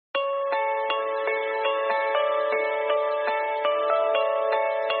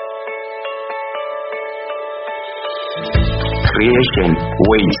creation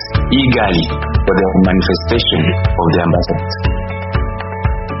waits eagerly for the manifestation of the ambassadors.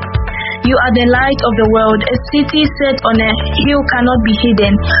 You are the light of the world. A city set on a hill cannot be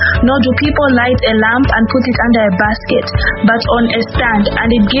hidden, nor do people light a lamp and put it under a basket, but on a stand, and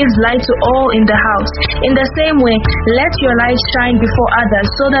it gives light to all in the house. In the same way, let your light shine before others,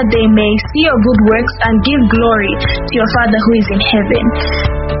 so that they may see your good works and give glory to your Father who is in heaven.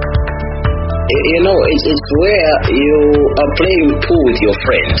 You know, it's where you are playing pool with your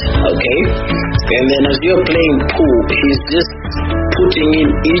friend, okay? And then as you're playing pool, he's just putting in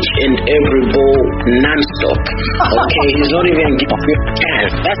each and every ball non-stop, okay? He's not even giving you a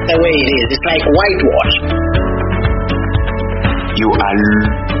chance. That's the way it is. It's like whitewash. You are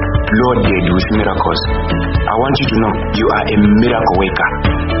loaded with miracles. I want you to know you are a miracle waker.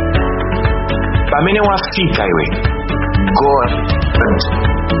 Pamene wafika iwe, God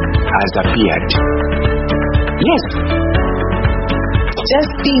has appeared. Yes.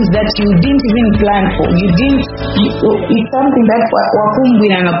 Just things that you didn't even plan for. It's something that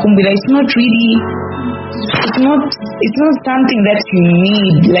wakumbwira nakumbwira. It's not something that you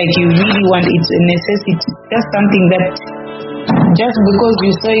need, like you really want. It's a necessity. Just something that just because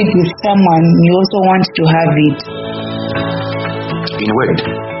you saw it with someone, you also want to have it. In word,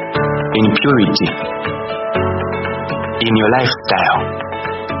 in purity, in your lifestyle,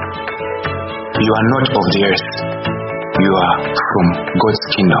 you are not of the earth. You are from God's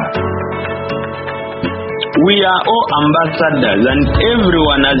kingdom. We are all ambassadors, and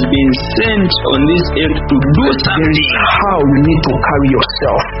everyone has been sent on this earth to do something. How you need to carry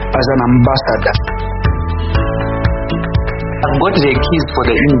yourself as an ambassador. I've got the keys for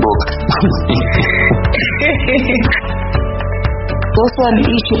the inbox. Also an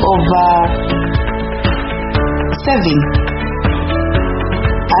issue of saving.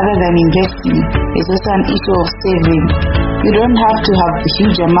 Other than investing, it's also an issue of saving. You don't have to have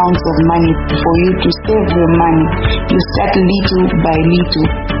huge amounts of money for you to save your money. You start little by little.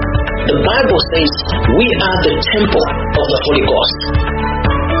 The Bible says we are the temple of the Holy Ghost.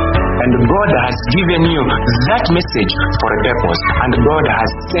 And God has given you that message for a purpose. And God has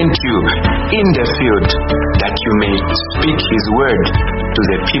sent you in the field that you may speak His word to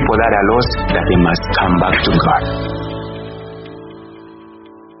the people that are lost, that they must come back to God.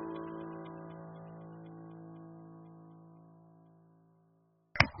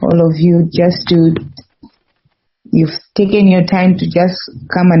 All of you, you've taken your time to just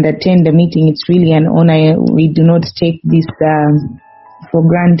come and attend the meeting. It's really an honor. We do not take this for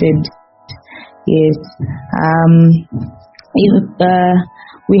granted. Yes.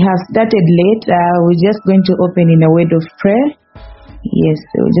 We have started late. We're just going to open in a word of prayer. Yes,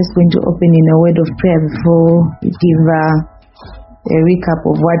 we're just going to open in a word of prayer before we give a recap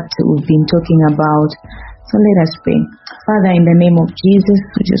of what we've been talking about. So let us pray. Father, in the name of Jesus,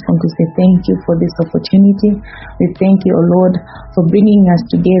 we just want to say thank you for this opportunity. We thank you, O Lord, for bringing us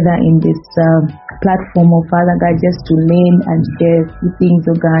together in this platform, O Father God, just to learn and share things,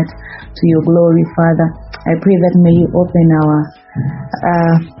 O God, to your glory, Father. I pray that may you open our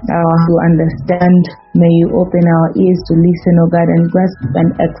to understand, may you open our ears to listen, O God, and grasp and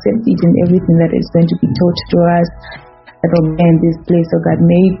accept each and everything that is going to be taught to us. That in this place, oh God,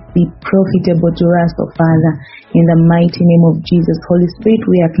 may it be profitable to us, oh Father, in the mighty name of Jesus. Holy Spirit,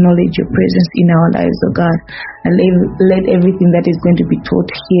 we acknowledge your presence in our lives, oh God, and let everything that is going to be taught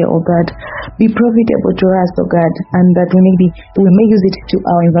here, oh God, be profitable to us, oh God, and that we may use it to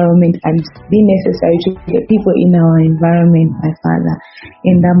our environment and be necessary to the people in our environment, my Father.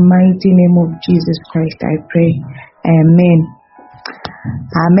 In the mighty name of Jesus Christ, I pray. Amen.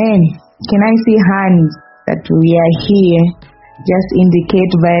 Amen. Can I see hands that we are here? Just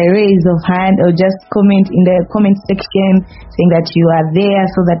indicate by a raise of hand, or just comment in the comment section saying that you are there,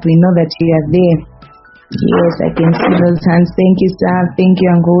 so that we know that you are there. Yes, I can see those hands. Thank you, sir. Thank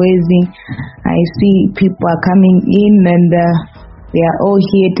you, Uncle Wezi. I see people are coming in, and they are all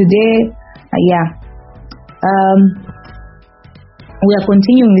here today. We are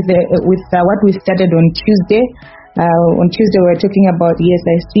continuing with what we started on Tuesday. On Tuesday we were talking about, yes,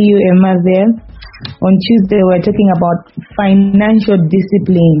 I see you, Emma, there. On Tuesday, we're talking about financial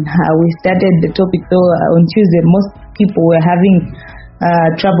discipline. We started the topic, though, on Tuesday. Most people were having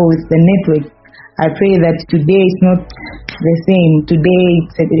trouble with the network. I pray that today is not the same. Today,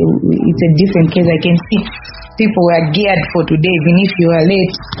 it's a different case. I can see people were geared for today, even if you are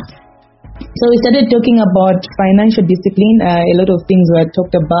late. So we started talking about financial discipline. A lot of things were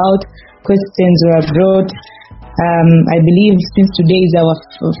talked about. Questions were brought. I believe since today is our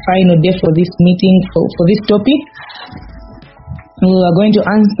final day for this meeting, for this topic, we are going to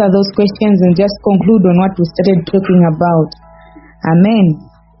answer those questions and just conclude on what we started talking about. Amen.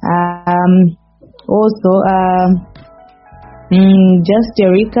 Also, just a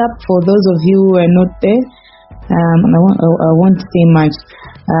recap for those of you who are not there. I won't say much.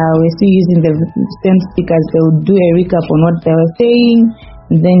 We're still using the same speakers. They will do a recap on what they were saying,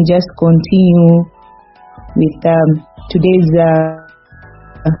 and then just continue with today's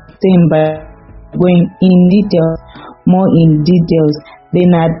theme by going in detail, more in details.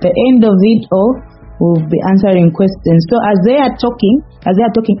 Then at the end of it all, we'll be answering questions. So as they are talking,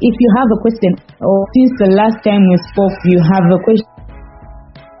 if you have a question, or since the last time we spoke, you have a question,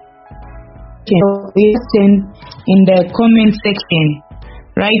 in the comment section.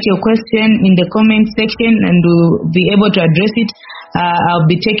 Write your question in the comment section and we'll be able to address it. I'll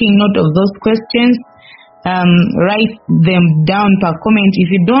be taking note of those questions. Write them down per comment.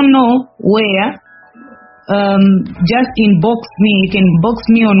 If you don't know where, just inbox me. You can box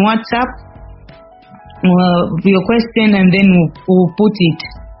me on WhatsApp your question, and then we'll put it.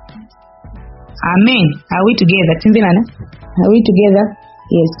 Amen. Are we together? Are we together?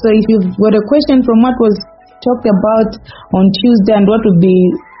 Yes. So if you've got a question from what was talked about on Tuesday and what will be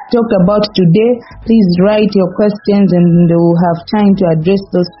talked about today, please write your questions and we'll have time to address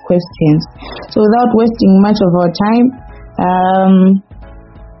those questions. So without wasting much of our time,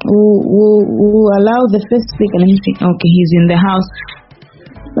 we'll allow the first speaker. Okay, he's in the house.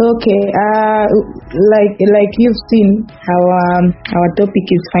 Okay, like you've seen, our topic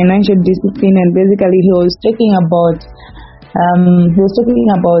is financial discipline, and basically he was talking about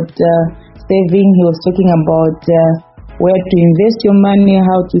saving. He was talking about where to invest your money,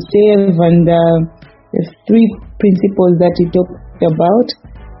 how to save, and the 3 principles that he talked about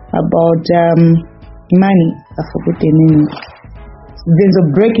money. I forgot the name. There's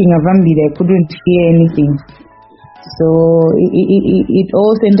a breaking of Ambi. I couldn't hear anything. So it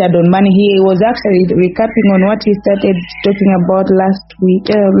all centered on money. He was actually recapping on what he started talking about last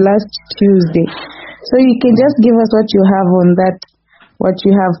Tuesday. So you can just give us what you have on that, what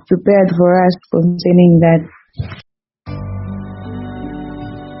you have prepared for us concerning that.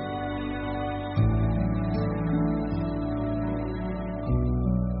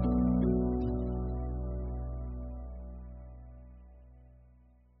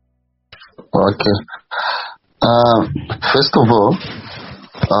 Okay. First of all,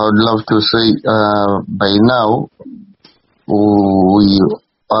 I would love to say by now,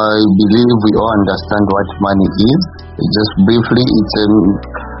 I believe we all understand what money is. Just briefly, it's a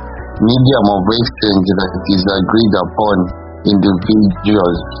medium of exchange that is agreed upon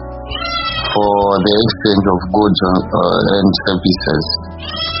individuals for the exchange of goods and services.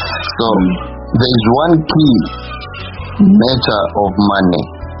 So there is one key nature of money.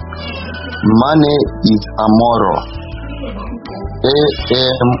 Money is amoral.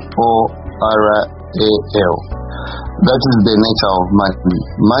 AMORAL. That is the nature of money.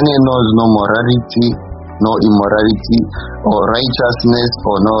 Money knows no morality, no immorality, or righteousness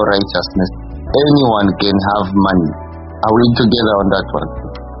or no righteousness. Anyone can have money. Are we together on that one?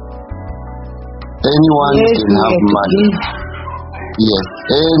 Anyone can have money. Yes,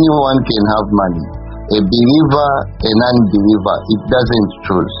 anyone can have money. A believer, a non-believer, it doesn't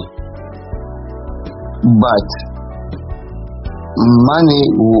choose. But money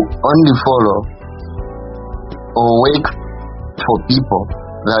will only follow or work for people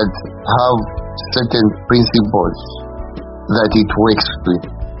that have certain principles that it works with.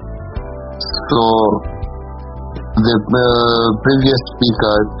 So the previous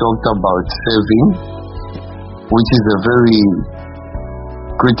speaker talked about saving, which is a very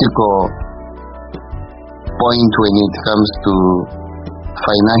critical point when it comes to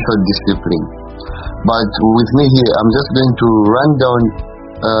financial discipline. But with me here, I'm just going to run down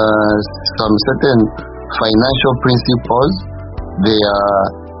some certain financial principles. There are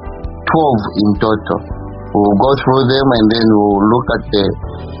 12 in total. We'll go through them and then we'll look at the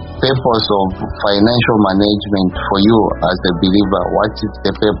purpose of financial management for you as a believer. What is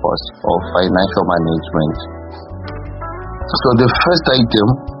the purpose of financial management? So the first item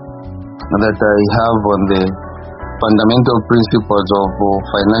that I have on the fundamental principles of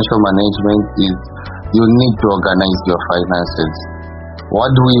financial management is you need to organize your finances. What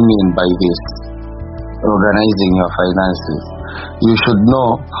do we mean by this? Organizing your finances. You should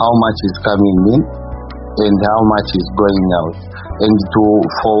know how much is coming in and how much is going out, and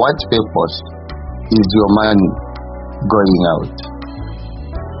for what purpose is your money going out.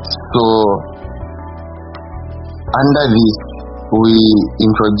 So under this, we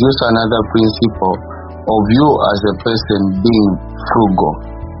introduce another principle of you as a person being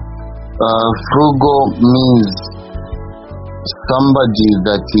frugal. Frugal means somebody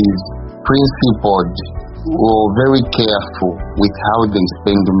that is principled very careful with how they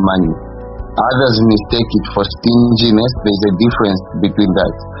spend money. Others mistake it for stinginess. There's a difference between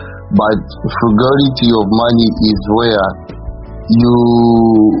that. But frugality of money is where you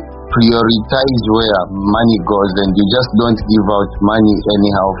prioritize where money goes, and you just don't give out money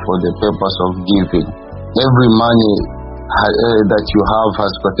anyhow for the purpose of giving. Every money that you have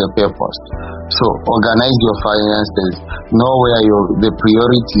has got a purpose. So organize your finances. Know where the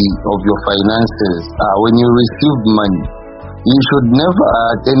priority of your finances are. When you receive money, you should never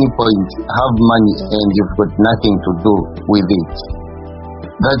at any point have money and you've got nothing to do with it.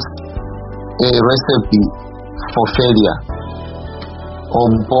 That's a recipe for failure or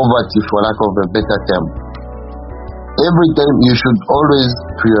poverty, for lack of a better term. Every time you should always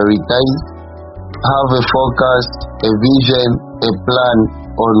prioritize, have a focus, a vision, a plan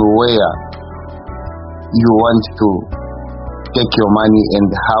on where you want to take your money and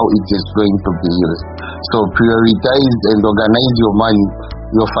how it is going to be used. So prioritize and organize your money,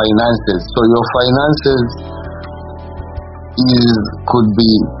 your finances. So your finances could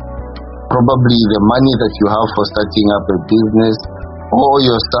be probably the money that you have for starting up a business, or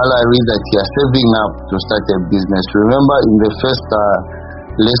your salary that you are saving up to start a business. Remember, in the first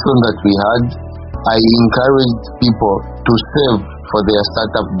lesson that we had, I encouraged people to save for their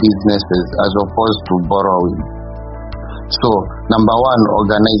startup businesses as opposed to borrowing. So, number one,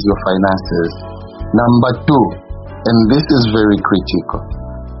 organize your finances. Number two, and this is very critical,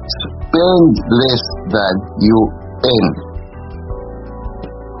 spend less than you earn.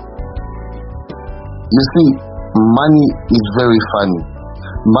 You see, money is very funny.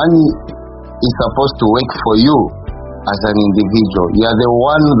 Money is supposed to work for you as an individual. You are the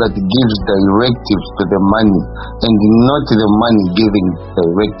one that gives directives to the money, and not the money giving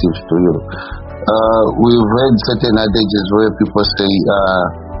directives to you. We've heard certain adages where people say,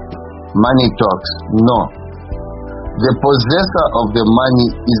 money talks. No. The possessor of the money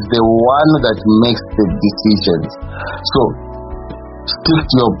is the one that makes the decisions. So, stick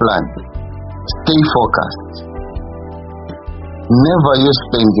to your plan. Stay focused. Never you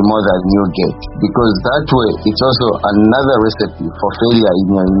spend more than you get, because that way it's also another recipe for failure in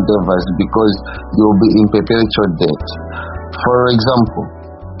your endeavors, because you'll be in perpetual debt. For example,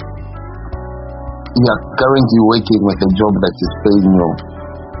 you are currently working with a job that is paying you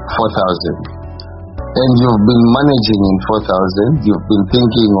 4,000, and you've been managing in 4,000. You've been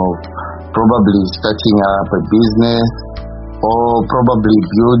thinking of probably starting up a business, or probably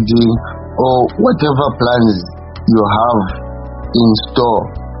building, or whatever plans you have in store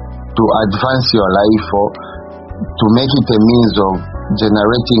to advance your life, or to make it a means of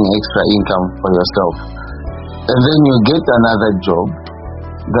generating extra income for yourself. And then you get another job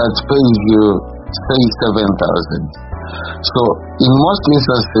that pays you, say, 7,000. So in most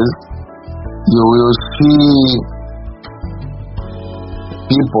instances, you will see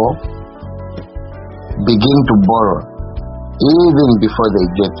people begin to borrow even before they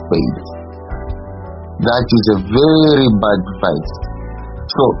get paid. That is a very bad vice.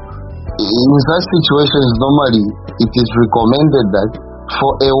 So, in such situations, normally it is recommended that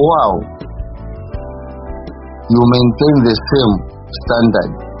for a while you maintain the same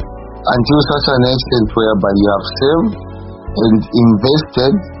standard until such an extent whereby you have saved and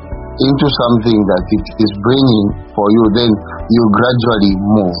invested into something that it is bringing for you, then you gradually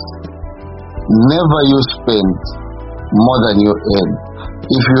move. Never you spend more than you earn.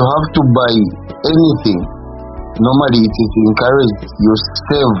 If you have to buy anything, normally it is encouraged you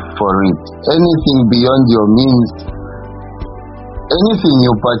save for it. Anything beyond your means, anything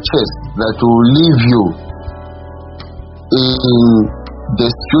you purchase that will leave you in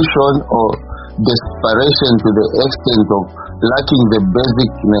destitution or desperation to the extent of lacking the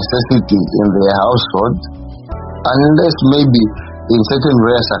basic necessities in their household, unless maybe in certain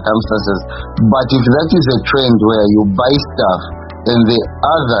rare circumstances. But if that is a trend where you buy stuff and the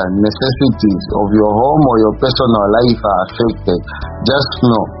other necessities of your home or your personal life are affected, just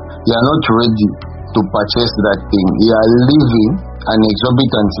know you are not ready to purchase that thing. You are living an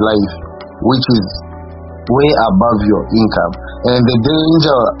exorbitant life which is way above your income, and the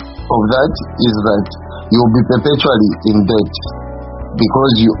danger of that is that you will be perpetually in debt,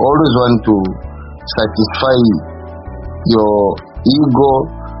 because you always want to satisfy your ego.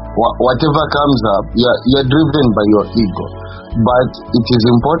 Whatever comes up, you are driven by your ego. But it is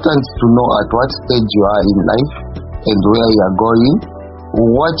important to know at what stage you are in life and where you are going,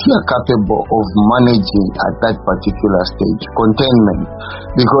 what you are capable of managing at that particular stage. Containment,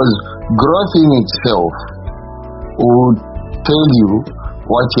 because growth in itself will tell you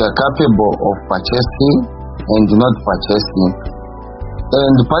what you are capable of purchasing and not purchasing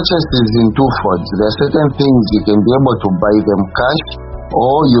And purchases in two folds. There are certain things you can be able to buy them cash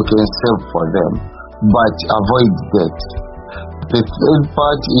or you can save for them, but avoid debt. The third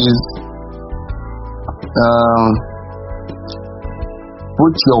part is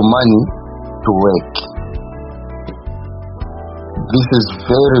put your money to work. This is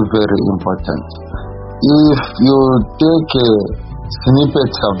very, very important. If you take a snippet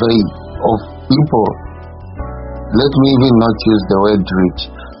survey of people, let me even not use the word rich,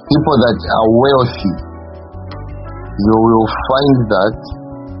 people that are wealthy, you will find that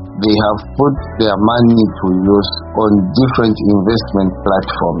they have put their money to use on different investment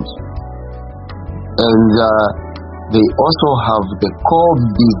platforms. And they also have the core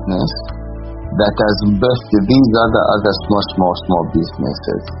business that has birthed these other small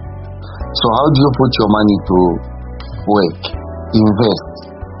businesses. So how do you put your money to work? Invest.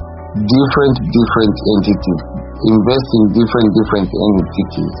 Different entities. Invest in different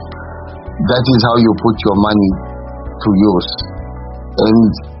entities. That is how you put your money to use.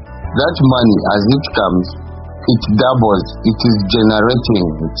 And that money, as it comes, it doubles. It is generating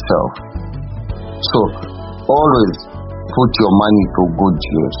itself. So always put your money to good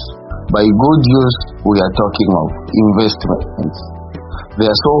use. By good use, we are talking of investments. There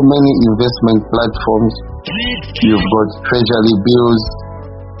are so many investment platforms. You've got treasury bills,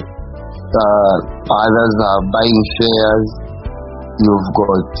 others are buying shares, you've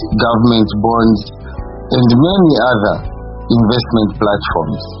got government bonds, and many other investment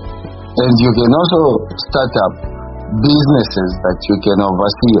platforms. And you can also start up businesses that you can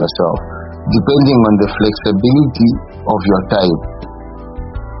oversee yourself, depending on the flexibility of your time.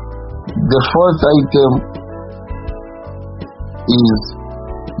 The fourth item is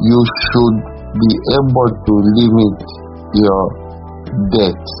you should be able to limit your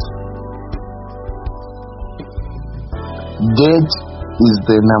debt. Debt is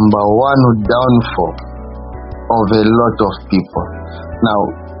the number one downfall of a lot of people. Now,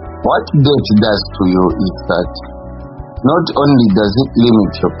 what debt does to you is that not only does it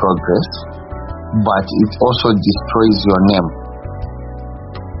limit your progress, but it also destroys your name.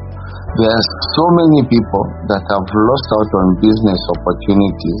 There are so many people that have lost out on business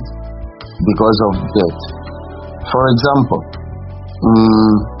opportunities because of debt. For example,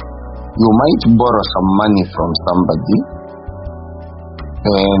 you might borrow some money from somebody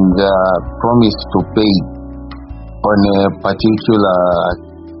and promise to pay on a particular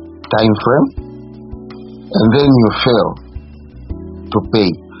time frame, and then you fail to pay.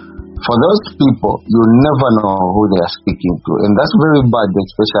 For those people, you never know who they are speaking to, and that's very bad,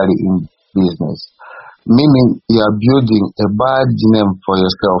 especially in business. Meaning you are building a bad name for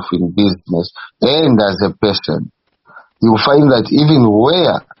yourself in business and as a person. You find that even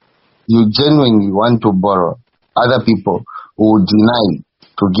where you genuinely want to borrow, other people will deny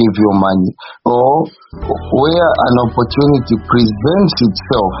to give you money, or where an opportunity presents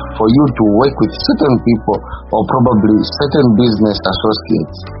itself for you to work with certain people or probably certain business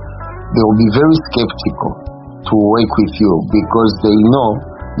associates, they will be very skeptical to work with you because they know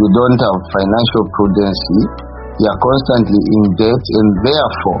you don't have financial prudence, you are constantly in debt, and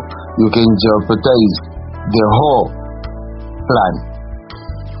therefore you can jeopardize the whole plan.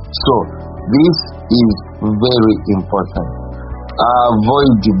 So this is very important.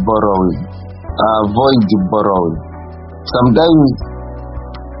 Avoid borrowing. Sometimes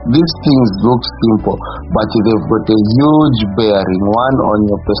these things look simple, but they've got a huge bearing. One, on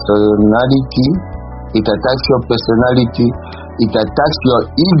your personality. It attacks your personality. It attacks your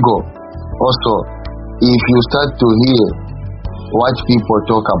ego. Also, if you start to hear what people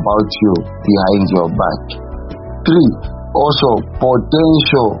talk about you behind your back. 3, also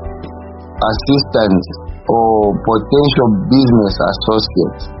potential assistants or potential business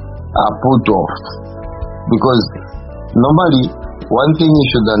associates are put off, because normally one thing you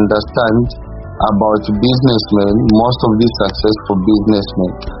should understand about businessmen, most of these successful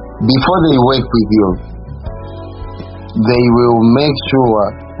businessmen, before they work with you, they will make sure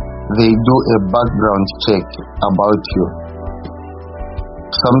they do a background check about you.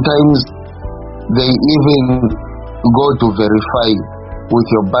 Sometimes they even go to verify with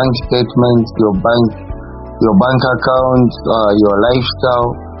your bank statements, your bank account, your lifestyle,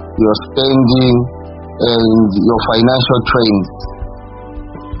 your spending, and your financial trends.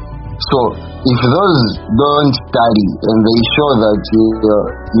 So if those don't tally and they show that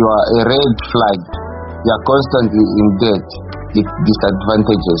you are a red flag, you are constantly in debt, it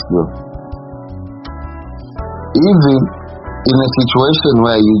disadvantages you. Even in a situation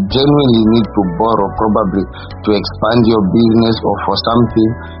where you genuinely need to borrow, probably to expand your business or for something,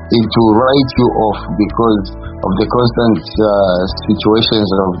 it will write you off because of the constant situations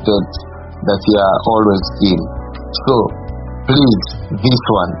of debt that you are always in. So please, this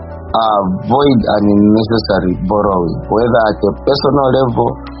one, avoid unnecessary borrowing, whether at a personal level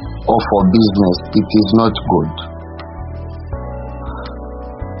or for business. It is not good.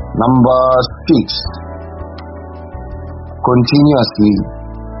 Number 6, continuously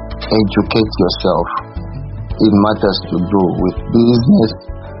educate yourself in matters to do with business,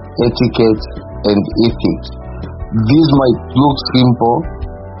 etiquette, and ethics. These might look simple,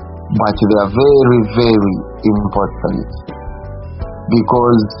 but they are very, very important,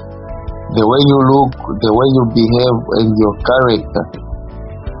 because the way you look, the way you behave, and your character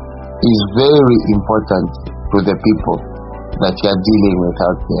is very important to the people that you are dealing with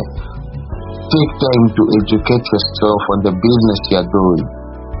out there. Take time to educate yourself on the business you are doing.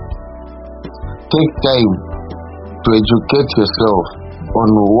 Take time to educate yourself on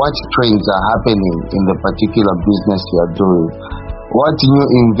what trends are happening in the particular business you are doing. What new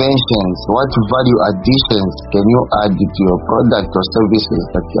inventions, what value additions can you add to your product or services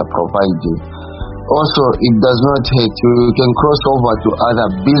that you are providing? Also, it does not hurt you. You can cross over to other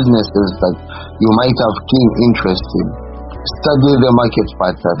businesses that you might have keen interest in. Study the market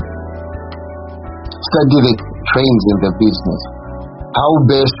pattern. Study the trends in the business. How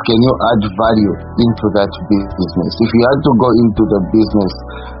best can you add value into that business? If you had to go into the business,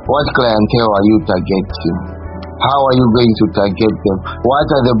 what clientele are you targeting? How are you going to target them? What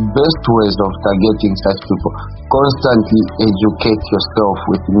are the best ways of targeting such people? Constantly educate yourself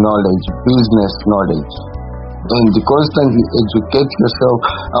with knowledge, business knowledge. And constantly educate yourself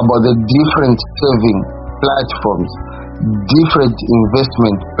about the different saving platforms, different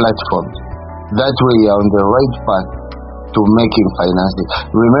investment platforms. That way you're on the right path to making finances.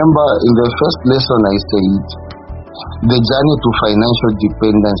 Remember, in the first lesson I said, the journey to financial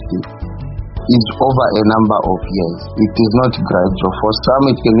dependency is over a number of years. It is not gradual. For some,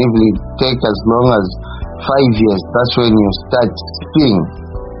 it can even take as long as 5 years. That's when you start seeing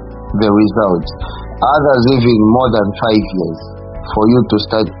the results. Others even more than 5 years for you to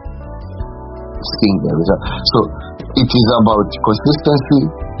start seeing the results. So it is about consistency,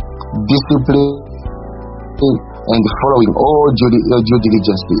 discipline, and following all due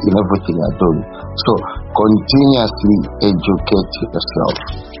diligence in everything you are doing. So continuously educate yourself.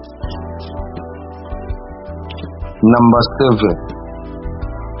 Number 7,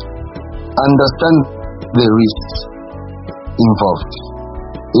 understand the risks involved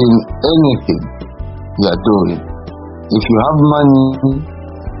in anything you are doing. If you have money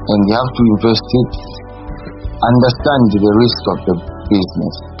and you have to invest it, understand the risks of the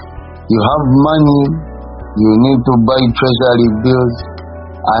business. You have money, you need to buy treasury bills,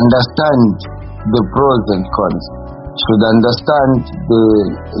 understand the pros and cons. Should understand the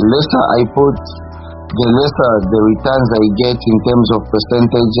lesser I put, the lesser the returns I get in terms of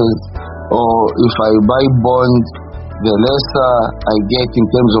percentages, or if I buy bonds, the lesser I get in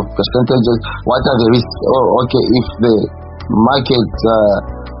terms of percentages. What are the risks? Oh, okay, if the market,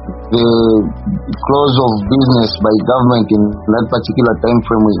 the close of business by government in that particular time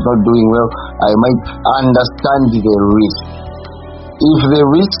frame is not doing well, I might understand the risk. If the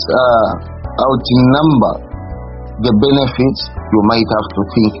risks outnumber the benefits, you might have to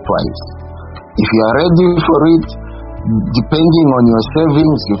think twice. If you are ready for it, depending on your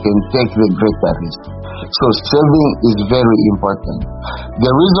savings, you can take the greater risk. So saving is very important.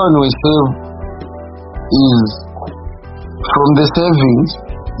 The reason we save is from the savings,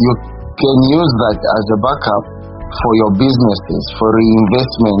 you can use that as a backup for your businesses, for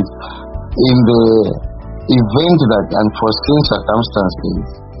reinvestment in the event that unforeseen circumstances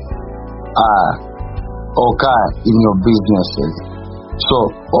occur in your businesses. So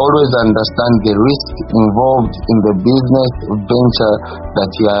always understand the risk involved in the business venture that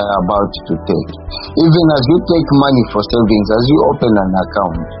you are about to take. Even as you take money for savings, as you open an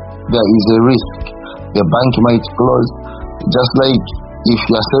account, there is a risk. The bank might close. Just like if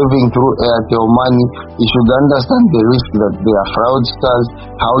you are saving through Airtel money, you should understand the risk that there are fraudsters.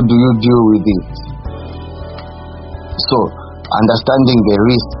 How do you deal with it? So understanding the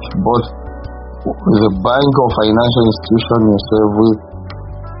risk, both with the bank or financial institution you serve with,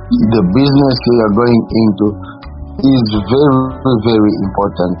 the business you are going into, is very, very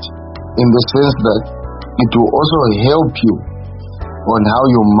important, in the sense that it will also help you on how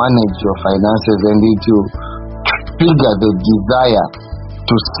you manage your finances, and it will trigger the desire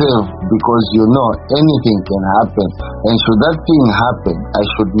to save, because you know anything can happen, and should that thing happen, I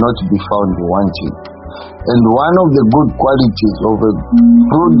should not be found wanting. And one of the good qualities of a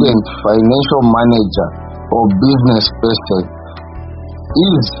prudent financial manager or business person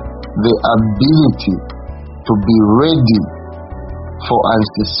is the ability to be ready for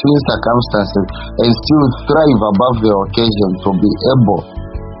unforeseen circumstances and still thrive above the occasion, to be able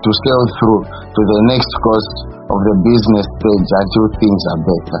to sail through to the next course of the business stage until things are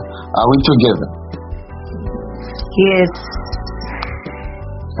better. Are we together? Yes.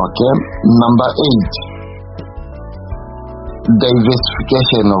 Okay. Number 8,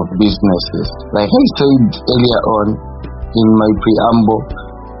 diversification of businesses. Like I said earlier on in my preamble,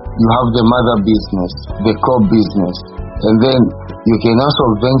 you have the mother business, the core business, and then you can also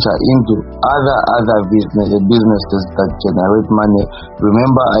venture into other businesses that generate money.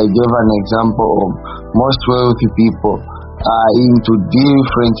 Remember, I gave an example of most wealthy people are into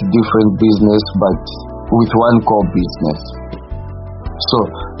different business, but with one core business. So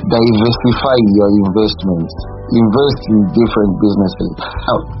diversify your investments. Invest in different businesses.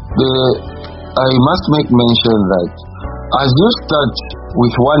 Now, I must make mention that as you start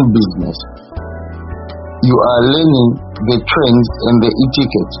with one business, you are learning the trends and the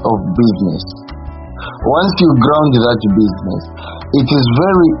etiquette of business. Once you ground that business, it is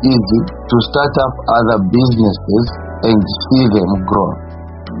very easy to start up other businesses and see them grow.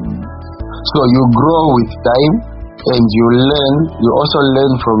 So you grow with time, and you learn. You also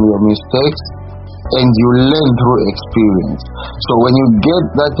learn from your mistakes, and you learn through experience. So when you get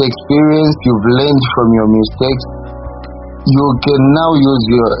that experience, you've learned from your mistakes, you can now use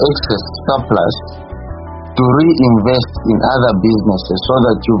your excess surplus to reinvest in other businesses so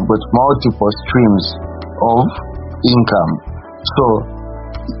that you've got multiple streams of income. So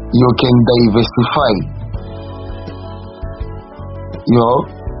you can diversify your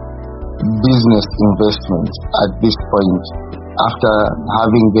business investments at this point after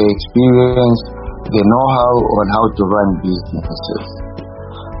having the experience, the know-how on how to run businesses.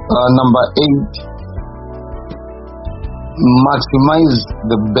 Number 8, maximize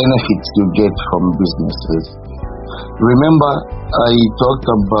the benefits you get from businesses. Remember, I talked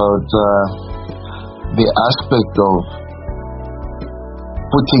about the aspect of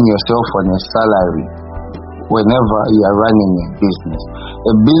putting yourself on a salary whenever you are running a business.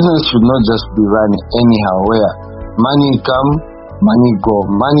 A business should not just be run anyhow, where money come, money go,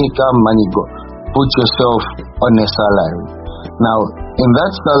 money come, money go. Put yourself on a salary. Now, in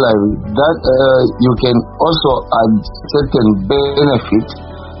that salary, that you can also add certain benefits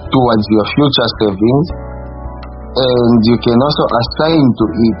towards your future savings, and you can also assign to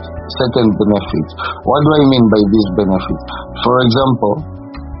it certain benefits. What do I mean by these benefits? For example,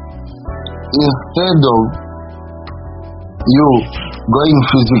 instead of you going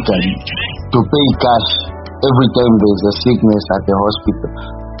physically to pay cash every time there's a sickness at the hospital,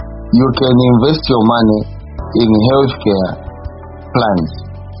 you can invest your money in healthcare plans.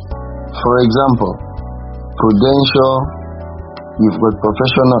 For example, Prudential, you've got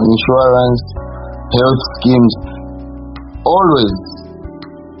professional insurance, health schemes. Always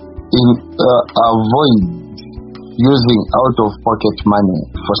avoid using out-of-pocket money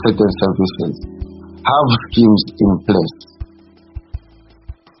for certain services. Have schemes in place.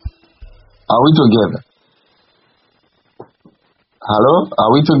 Are we together? Hello?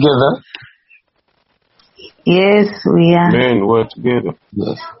 Are we together? Yes, we are. Man, we're together.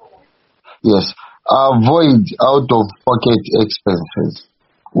 Yes. Yes. Avoid out-of-pocket expenses.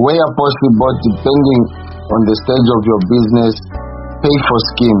 Where possible, depending on the stage of your business, pay for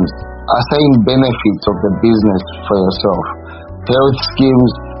schemes. Assign benefits of the business for yourself. Health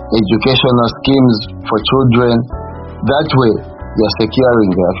schemes, educational schemes for children. That way, you're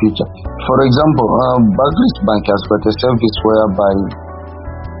securing their future. For example, Barclays Bank has got a service whereby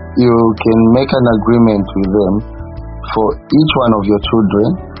you can make an agreement with them. For each one of your children,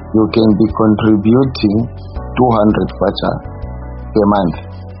 you can be contributing 200 kwacha per month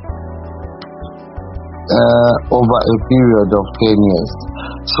over a period of 10 years.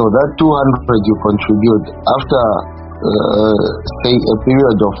 So that 200 you contribute after say a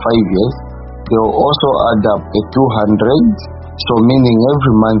period of 5 years, they will also add up a 200. So meaning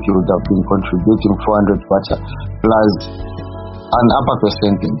every month you would have been contributing 400 kwacha plus an upper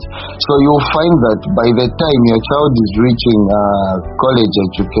percentage. So you'll find that by the time your child is reaching college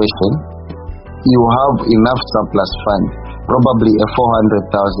education, you have enough surplus fund, probably a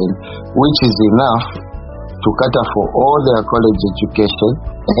 400,000, which is enough to cater for all their college education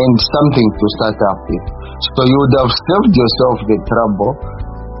and something to start up with. So you would have saved yourself the trouble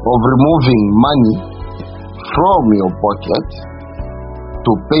of removing money from your pocket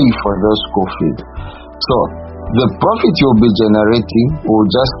to pay for those school fees. So the profit you'll be generating will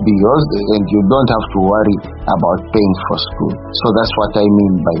just be yours, and you don't have to worry about paying for school. So that's what I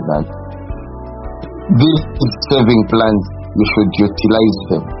mean by that. These saving plans, you should utilize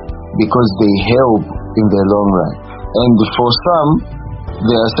them because they help in the long run. And for some,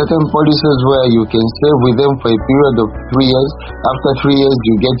 there are certain policies where you can save with them for a period of 3 years. After 3 years,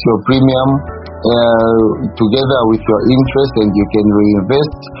 you get your premium together with your interest, and you can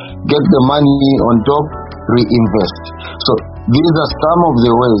reinvest, get the money on top, reinvest. So these are some of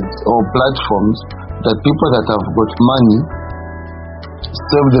the ways or platforms that people that have got money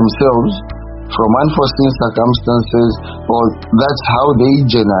save themselves from unforeseen circumstances, or that's how they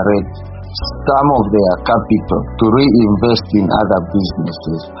generate some of their capital to reinvest in other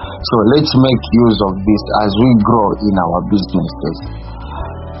businesses. So let's make use of this as we grow in our businesses.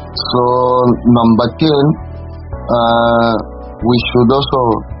 So number 10, we should also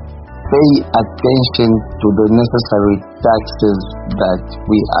pay attention to the necessary taxes that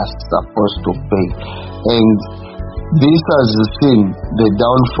we are supposed to pay. And this has seen the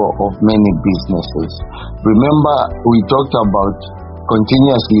downfall of many businesses. Remember, we talked about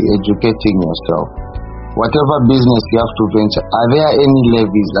continuously educating yourself. Whatever business you have to venture, are there any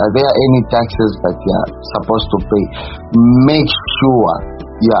levies? Are there any taxes that you are supposed to pay? Make sure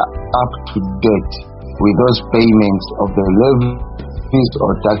you are up to date with those payments of the levies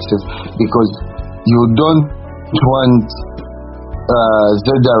or taxes, because you don't want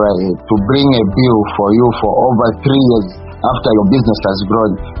ZRA to bring a bill for you for over 3 years after your business has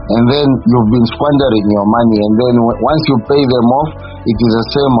grown, and then you've been squandering your money, and then once you pay them off, it is the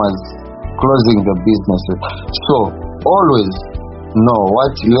same as closing the businesses. So always know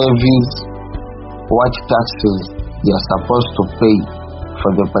what levies, what taxes you are supposed to pay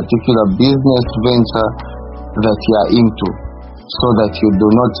for the particular business venture that you are into, so that you do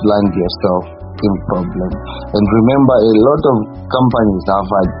not land yourself in problem. And remember, a lot of companies have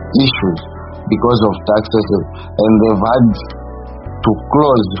had issues because of taxes, and they've had to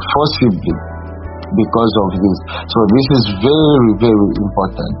close forcibly because of this. So this is very, very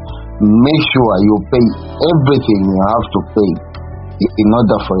important. Make sure you pay everything you have to pay in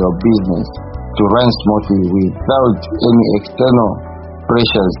order for your business to run smoothly without any external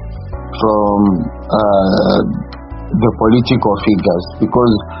pressures from the political figures.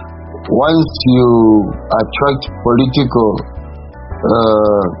 Because once you attract political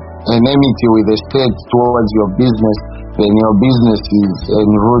enmity with the state towards your business, then your business is en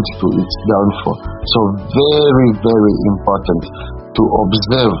route to its downfall. So very, very important to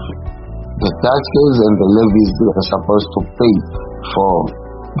observe the taxes and the levies you are supposed to pay for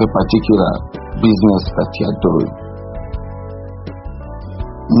the particular business that you are doing.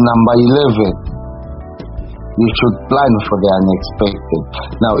 Number 11, you should plan for the unexpected.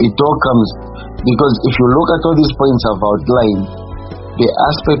 Now it all comes, because if you look at all these points I've outlined, the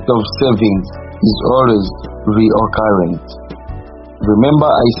aspect of savings is always reoccurrent. Remember,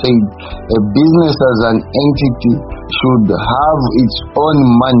 I said a business as an entity should have its own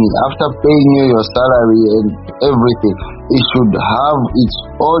money. After paying you your salary and everything, it should have its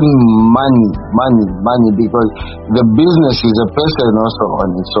own money, because the business is a person also on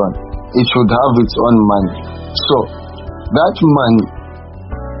its own. It should have its own money. So that money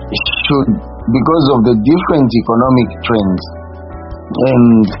should, because of the different economic trends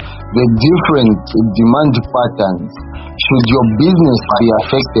and the different demand patterns, should your business be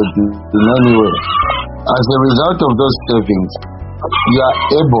affected in any way, as a result of those savings, you are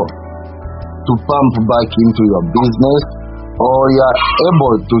able to pump back into your business, or you are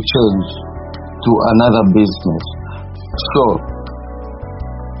able to change to another business. So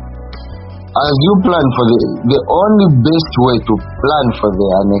as you plan for the only best way to plan for the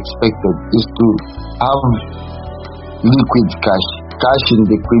unexpected is to have liquid cash in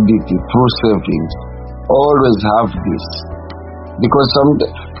liquidity through savings. Always have this, because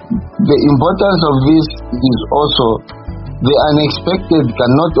the importance of this is also the unexpected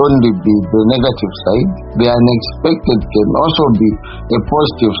cannot only be the negative side, the unexpected can also be a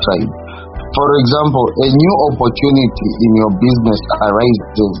positive side. For example, a new opportunity in your business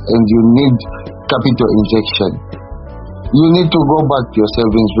arises and you need capital injection. You need to go back to your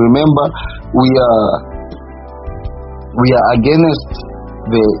savings. Remember, we are against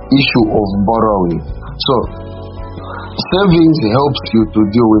the issue of borrowing. So savings helps you to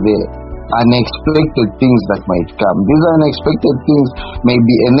deal with the unexpected things that might come. These unexpected things may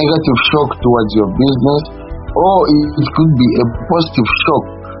be a negative shock towards your business, or it could be a positive shock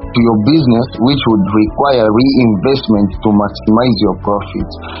to your business, which would require reinvestment to maximize your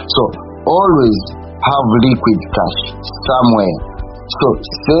profits. So always have liquid cash somewhere, So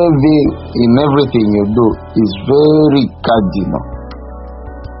saving in everything you do is very cardinal.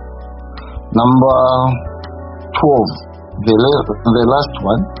 Number 12, the last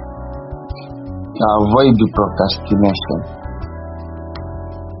one, avoid procrastination.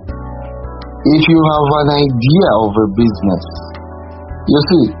 If you have an idea of a business, you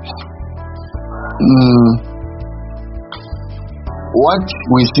see, what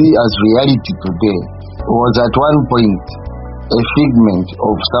we see as reality today was at one point a figment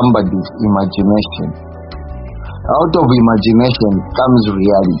of somebody's imagination. Out of imagination comes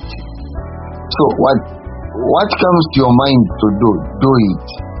reality. So what comes to your mind to do it.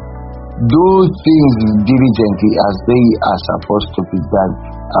 Do things diligently as they are supposed to be done.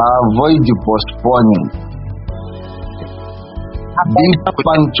 Avoid postponing. Be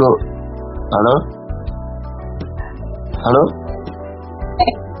punctual. Hello?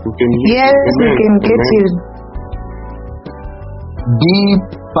 Yes, we can get you. Be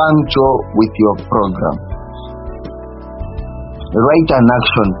punctual with your program. Write an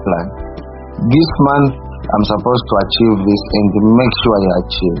action plan. This month I'm supposed to achieve this, and make sure I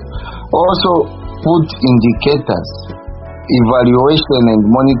achieve. Also put indicators, evaluation and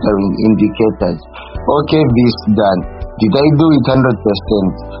monitoring indicators. Okay, this done. Did I do it 100%?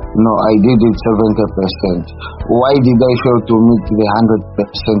 No, I did it 70%. Why did I fail to meet the 100%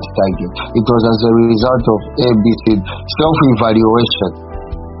 target? It was as a result of ABC. Self-evaluation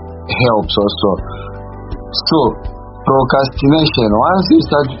helps also. So, procrastination. Once you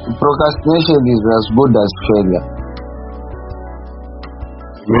start, procrastination is as good as failure.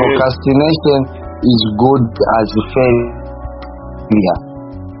 Procrastination is good as failure.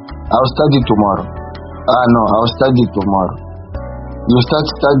 I'll study tomorrow. I'll study tomorrow. You start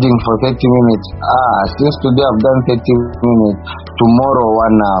studying for 30 minutes. Since today I've done 30 minutes, tomorrow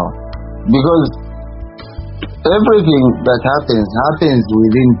 1 hour. Because everything that happens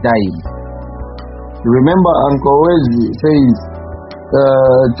within time. Remember, Uncle Wesley says,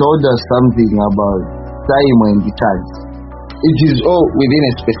 told us something about time and chance. It is all within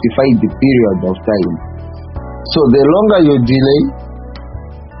a specified period of time. So the longer you delay,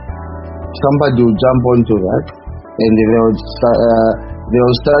 somebody will jump onto that, and they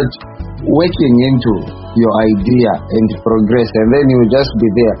will start working into your idea and progress, and then you will just be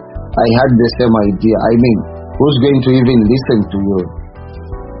there. I had the same idea. I mean, who's going to even listen to you?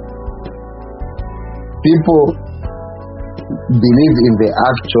 People believe in the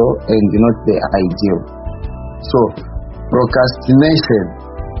actual and not the ideal. So procrastination,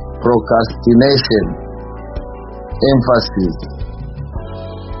 emphasis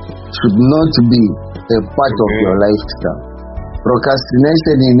should not be a part of your lifestyle.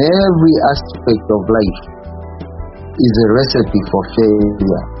 Procrastination in every aspect of life is a recipe for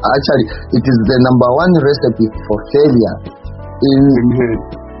failure. Actually, it is the number one recipe for failure in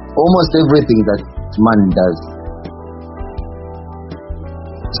almost everything that man does.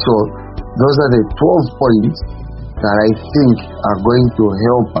 So those are the 12 points that I think are going to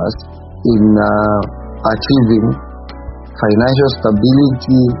help us in achieving financial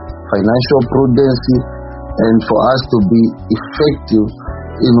stability, financial prudence, and for us to be effective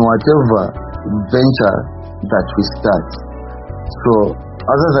in whatever venture that we start. So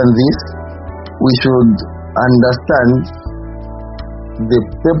other than this, we should understand the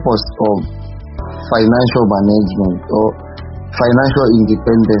purpose of financial management or financial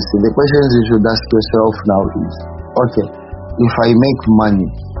independence. The questions you should ask yourself now is, okay, if I make money,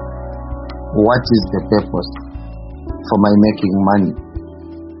 what is the purpose for my making money?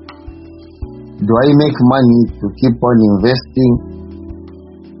 Do I make money to keep on investing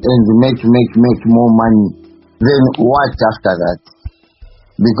and make more money? Then what after that?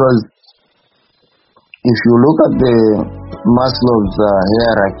 Because if you look at the Maslow's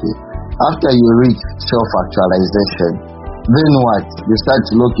hierarchy, after you reach self-actualization, then what? You start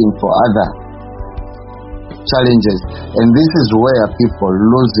looking for other challenges, and this is where people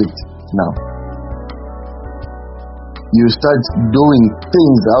lose it now. You start doing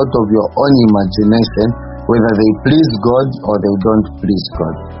things out of your own imagination, whether they please God or they don't please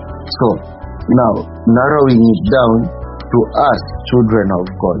God. So now, narrowing it down to us, children of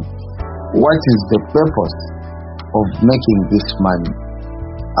God, what is the purpose of making this money?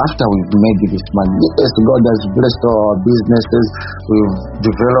 After we've made this money, yes, God has blessed all our businesses.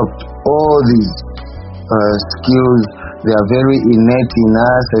 We've developed all these skills. They are very innate in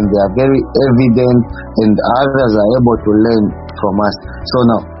us, and they are very evident, and others are able to learn from us. So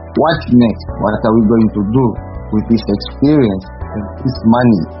now, what next? What are we going to do with this experience and this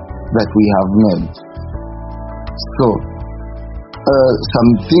money that we have made? So some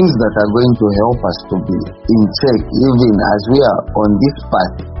things that are going to help us to be in check, even as we are on this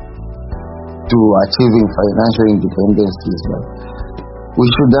path to achieving financial independence, is that we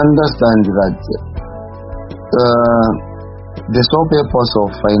should understand that the sole purpose of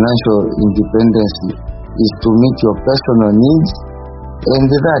financial independence is to meet your personal needs and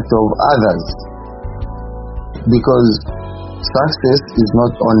that of others, because success is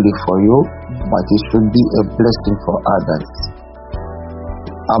not only for you, but it should be a blessing for others.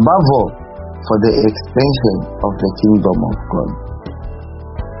 Above all, for the extension of the kingdom of God.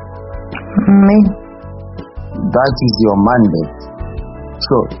 Amen. That is your mandate.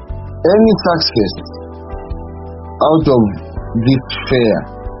 So, any success out of this fair,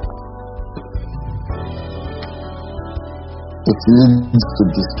 it leads to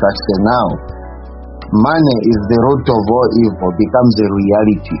destruction. Now, money is the root of all evil, becomes a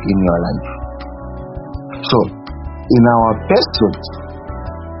reality in your life. So, in our pursuit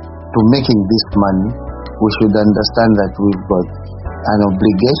to making this money, we should understand that we've got an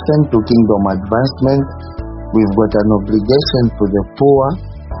obligation to kingdom advancement, we've got an obligation to the poor,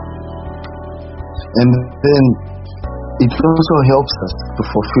 and then it also helps us to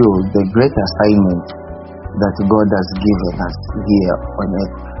fulfill the great assignment that God has given us here on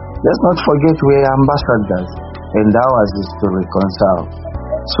earth. Let's not forget we are ambassadors, and ours is to reconcile.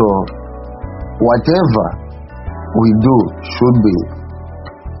 So, whatever we do should be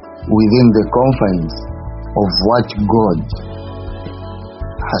within the confines of what God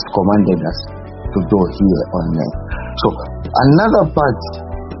has commanded us to do here on earth. So, another part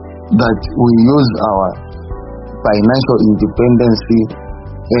that we use our financial independence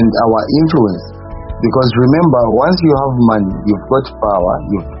and our influence, because remember, once you have money, you've got power,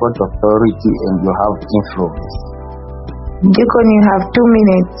 you've got authority, and you have influence. Deacon, you have 2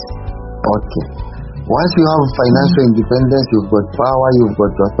 minutes. Okay. Once you have financial independence, you've got power, you've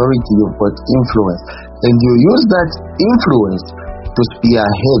got authority, you've got influence, and you use that influence to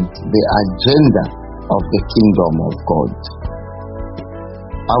spearhead the agenda of the kingdom of God.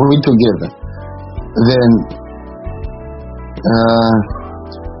 Are we together? Then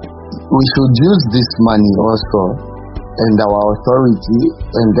we should use this money also, and our authority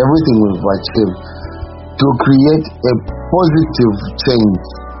and everything we've achieved, to create a positive change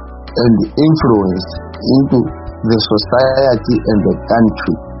and influence into the society and the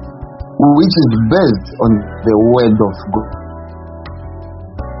country, which is based on the word of God.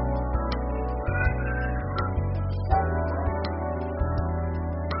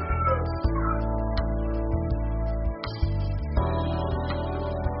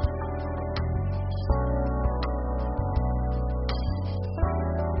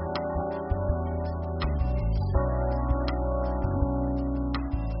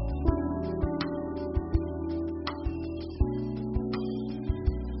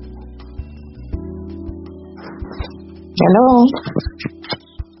 Hello?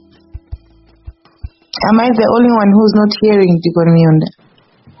 Am I the only one who's not hearing Deacon Muyunda?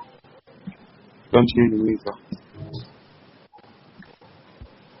 Don't hear him either.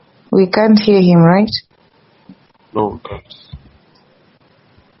 We can't hear him, right? No, we can't.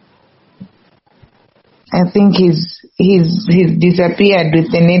 I think he's disappeared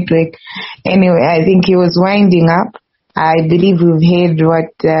with the network. Anyway, I think he was winding up. I believe we've heard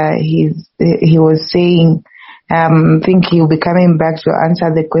what he was saying. I think he'll be coming back to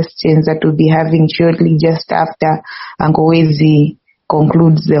answer the questions that we'll be having shortly, just after Uncle Wezi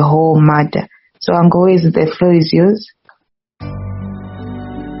concludes the whole matter. So, Uncle Wezi, the floor is yours.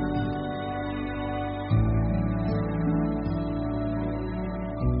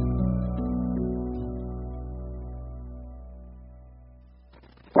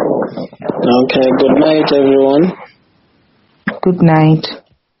 Okay, good night, everyone. Good night.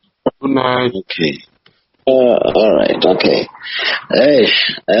 Good night. Okay. All right, okay. Hey,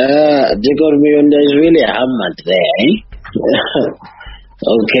 Jacob Muyunda is really a hammer there, eh?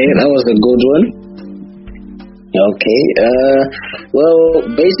 Okay, that was a good one. Okay, well,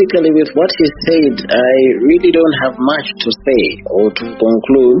 basically with what he said, I really don't have much to say or to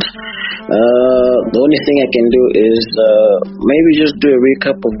conclude. The only thing I can do is maybe just do a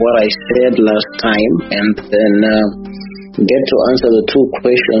recap of what I said last time, and then get to answer the two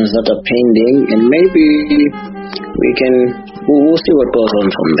questions that are pending, and maybe we'll see what goes on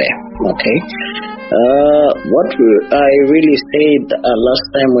from there. Okay. What I really said last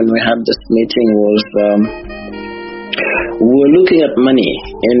time when we had this meeting was we were looking at money,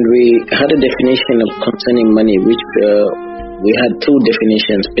 and we had a definition of concerning money, which we had two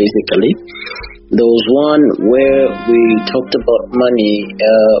definitions basically. There was one where we talked about money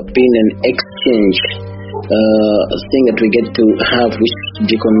being an exchange thing that we get to have, which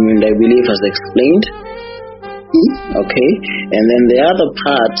Deacon Muyunda, I believe, has explained. Okay, and then the other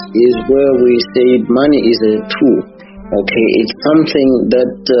part is where we say money is a tool. Okay, it's something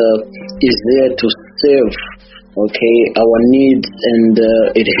that is there to serve, okay, our needs, and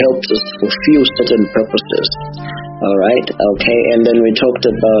it helps us fulfill certain purposes. All right, okay, and then we talked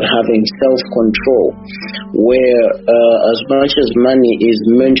about having self-control, where as much as money is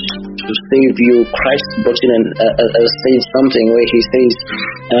meant to save you, Christ brought in and says something where he says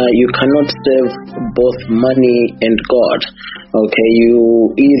you cannot serve both money and God. Okay,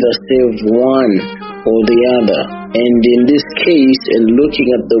 you either serve one or the other. And in this case, and looking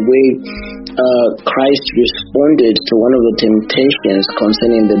at the way Christ responded to one of the temptations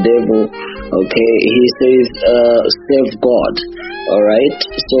concerning the devil, okay, he says serve God. All right,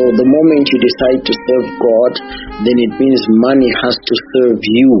 so the moment you decide to serve God, then it means money has to serve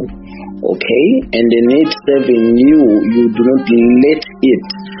you. Okay, and in it serving you, you do not let it,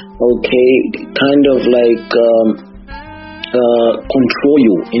 okay, kind of like control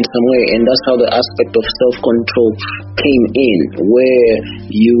you in some way. And that's how the aspect of self-control came in, where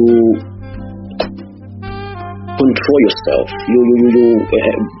you control yourself. You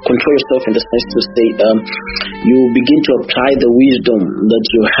control yourself in the sense to say you begin to apply the wisdom that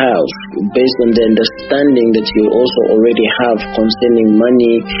you have based on the understanding that you also already have concerning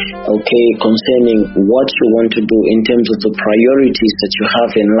money, okay, concerning what you want to do in terms of the priorities that you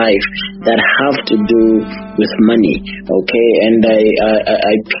have in life that have to do with money, okay. And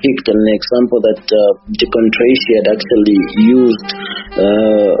I picked an example that Deacon Tracy had actually used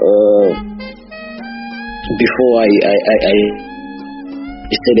before I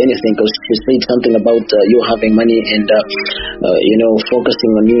said anything, because she said something about you having money and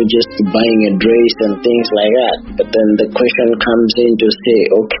focusing on you just buying a dress and things like that. But then the question comes in to say,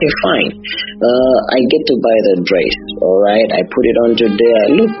 okay, fine, I get to buy the dress, all right, I put it on today, I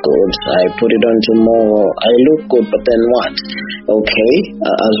look good, I put it on tomorrow, I look good, but then what? Okay,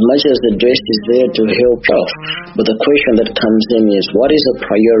 as much as the dress is there to help off, but the question that comes in is, what is a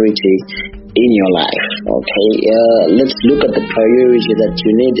priority in your life? Okay, let's look at the priority that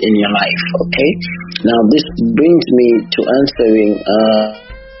you need in your life. Okay, now this brings me to answering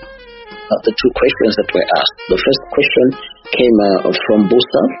the two questions that were asked. The first question came from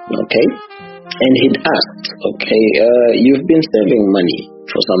Busa, okay, and he'd asked, okay, you've been saving money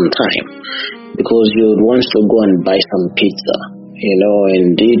for some time because you want to go and buy some pizza,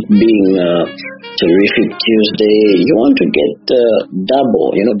 and it being Terrific Tuesday, you want to get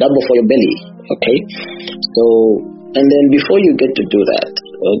double for your belly, okay? So, and then before you get to do that,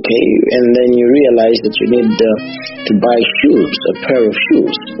 okay, and then you realize that you need to buy shoes, a pair of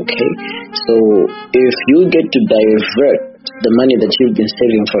shoes, okay? So, if you get to divert the money that you've been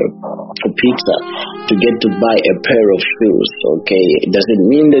saving for pizza to get to buy a pair of shoes, okay, does it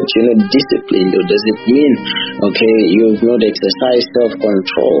mean that you're not disciplined, or does it mean, okay, you've not exercised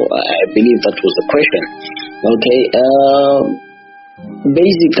self-control? I believe that was the question. Okay,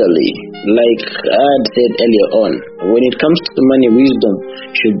 basically, like I had said earlier on, when it comes to money, wisdom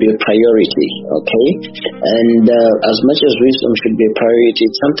should be a priority, okay? And as much as wisdom should be a priority,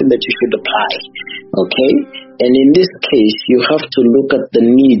 it's something that you should apply, okay? And in this case, you have to look at the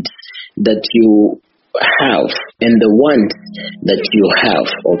needs that you have and the wants that you have,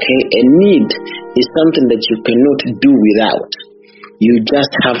 okay? A need is something that you cannot do without. You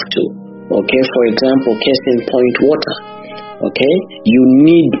just have to, okay? For example, case in point, water. Okay, you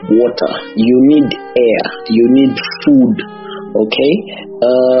need water, you need air, you need food, okay?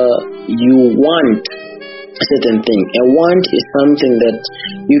 You want a certain thing. A want is something that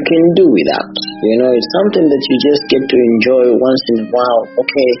you can do without. It's something that you just get to enjoy once in a while,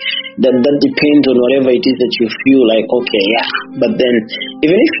 okay? That depends on whatever it is that you feel like, okay, yeah. But then,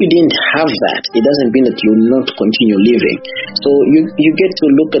 even if you didn't have that, it doesn't mean that you'll not continue living. So you get to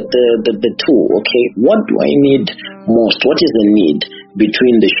look at the two, okay? What do I need most? What is the need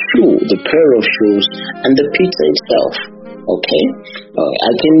between the shoe, the pair of shoes, and the pizza itself? Okay,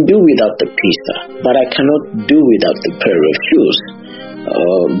 I can do without the pizza, but I cannot do without the pair of shoes.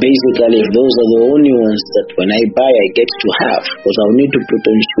 Basically, if those are the only ones that when I buy I get to have, because I'll need to put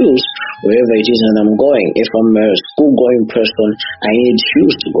on shoes wherever it is that I'm going. If I'm a school-going person, I need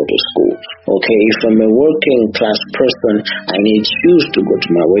shoes to go to school. Okay, if I'm a working class person, I need shoes to go to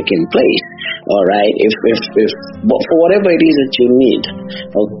my working place. All right, but for whatever it is that you need,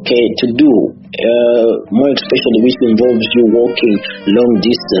 okay, to do, more especially which involves you walking long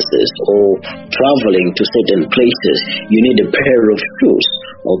distances or traveling to certain places, you need a pair of shoes,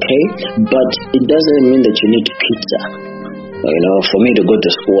 okay? But it doesn't mean that you need pizza, For me to go to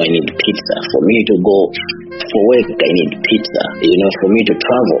school, I need pizza. For me to go for work, I need pizza. For me to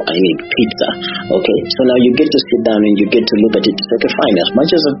travel, I need pizza. Okay, so now you get to sit down and you get to look at it. It's okay, fine, as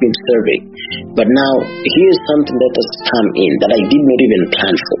much as I've been serving, but now here's something that has come in that I did not even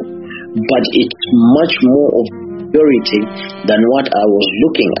plan for, but it's much more of priority than what I was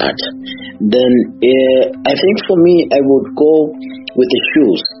looking at. Then I think for me, I would go with the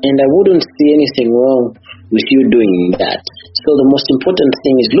shoes, and I wouldn't see anything wrong with you doing that. So the most important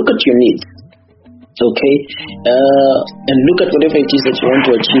thing is look at your needs, okay, and look at whatever it is that you want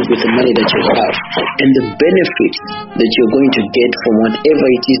to achieve with the money that you have, and the benefit that you're going to get from whatever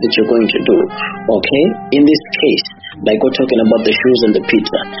it is that you're going to do. Okay, in this case, like we're talking about the shoes and the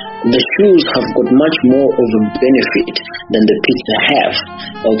pizza, the shoes have got much more of a benefit than the pizza have.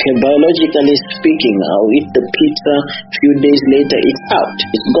 Okay, biologically speaking, I'll eat the pizza, few days later it's out,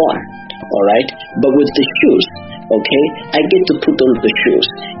 it's gone. All right, but with the shoes, okay, I get to put on the shoes,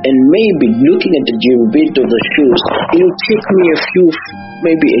 and maybe looking at the durability of the shoes, it'll take me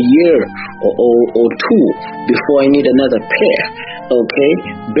maybe a year or two before I need another pair. Okay,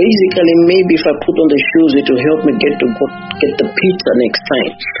 basically, maybe if I put on the shoes, it will help me get the pizza next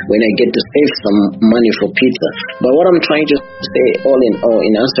time when I get to save some money for pizza. But what I'm trying to say, all in all,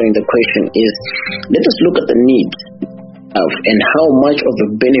 in answering the question is, let us look at the needs and how much of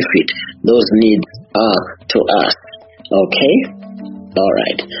a benefit those needs are to us. Okay?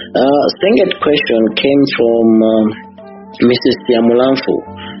 Alright. Second question came from Mrs. Siamulamfu.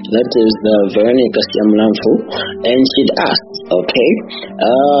 That is Veronica Siamulamfu. And she'd asked, okay,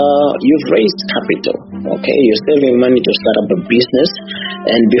 you've raised capital. Okay? You're saving money to start up a business.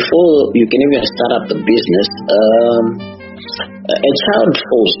 And before you can even start up the business, a child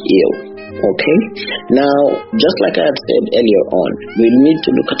falls ill. Okay, now just like I had said earlier on, we need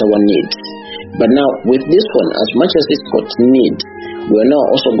to look at our needs. But now with this one, as much as it's got needs, we're now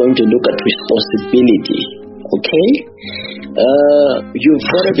also going to look at responsibility. Okay, you've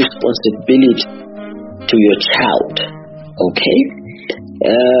got a responsibility to your child. Okay,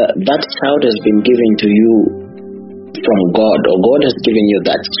 that child has been given to you from God, or God has given you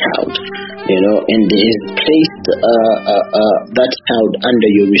that child, and He's placed that child under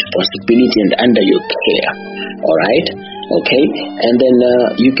your responsibility and under your care. All right, okay, and then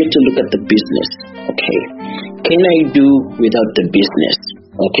you get to look at the business. Okay, can I do without the business?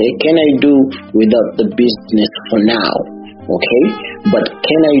 Okay, can I do without the business for now? Okay, but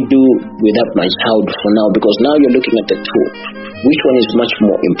can I do without my child for now? Because now you're looking at the two. Which one is much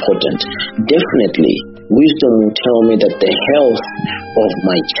more important? Definitely, wisdom will tell me that the health of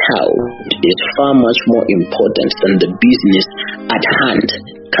my child is far much more important than the business at hand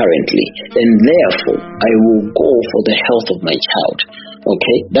currently. And therefore, I will go for the health of my child.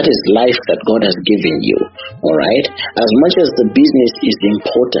 Okay, that is life that God has given you. All right, as much as the business is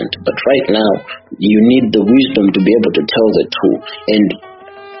important, but right now you need the wisdom to be able to tell the two. And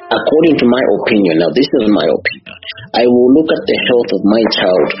according to my opinion, now this is my opinion, I will look at the health of my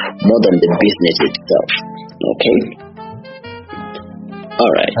child more than the business itself. Okay,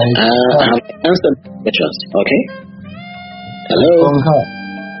 all right, I have answered the questions. Okay, hello.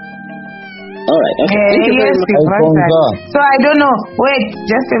 All right. Okay. Thank you very much. So I don't know. Wait,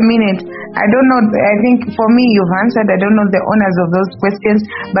 just a minute. I don't know. I think for me you've answered. I don't know the owners of those questions.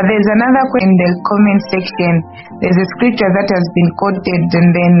 But there's another question in the comment section. There's a scripture that has been quoted, and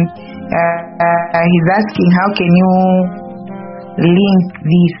then he's asking, how can you link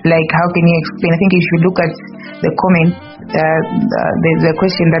this? Like, how can you explain? I think you should look at the comment. There's a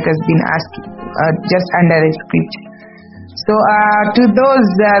question that has been asked just under the scripture. So to those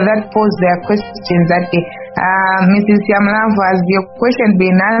that pose their questions, that Mrs. Yamlamfu, has your question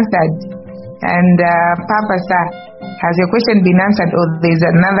been answered? And Papa Sir, has your question been answered, or there's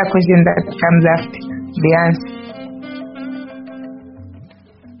another question that comes after the answer?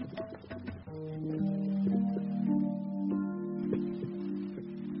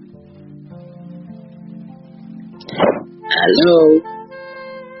 Hello.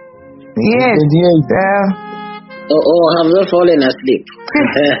 Yes. Have they fallen asleep?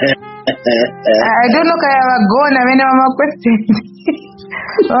 I don't know if I have gone. I mean, my question.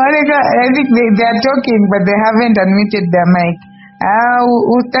 I think they are talking, but they haven't unmuted their mic.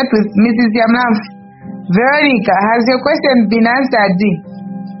 We'll start with Mrs. Yamlam. Veronica, has your question been answered?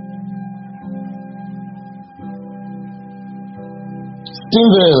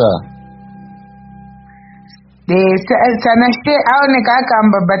 Cinderella. Sanashte aoneka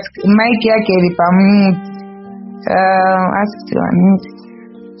akamba, but mic yake ilipamute. Ask to unmute.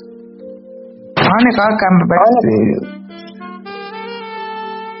 Aoneka akamba, but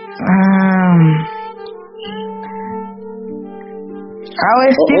I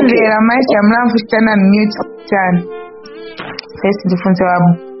was still okay. there. Amaisha mlangu sana mute sana. Let's difference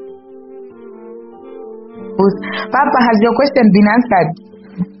our Papa, has your question been answered?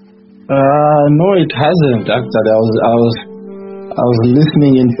 No, it hasn't actually. I was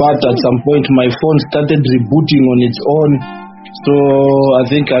listening in part. At some point my phone started rebooting on its own, so I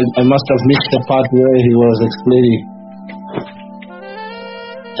think I must have missed the part where he was explaining.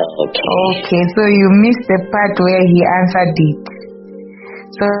 Okay, so you missed the part where he answered it.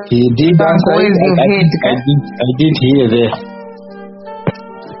 So He did answer it. I didn't hear there.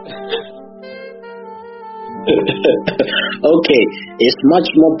 Okay, it's much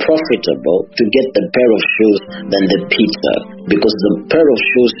more profitable to get the pair of shoes than the pizza, because the pair of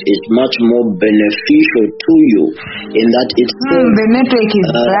shoes is much more beneficial to you in that it's the network is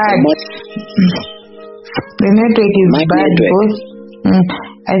bad. The network is bad. Both.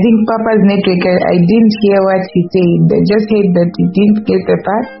 I think Papa's network, I didn't hear what he said. I just heard that he didn't get the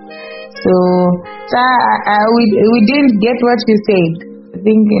part. So we didn't get what you said. I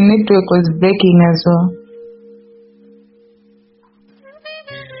think the network was breaking as well.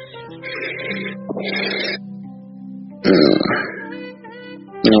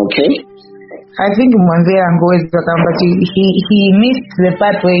 Okay. I think Mwanzera is welcome, but he missed the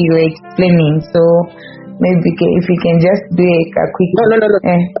part where you were explaining. So maybe if you can just do a quick. No.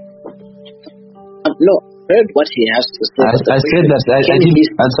 No, heard what he has to say. I said that I think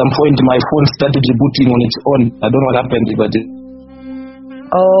at some point my phone started rebooting on its own. I don't know what happened, but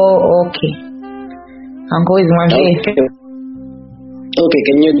Oh, okay. Is Mwanzera. Okay,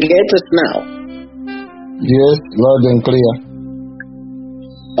 can you get us now? Yes, loud and clear.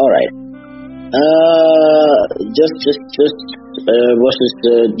 All right. Just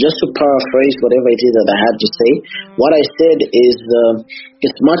to paraphrase whatever it is that I had to say, what I said is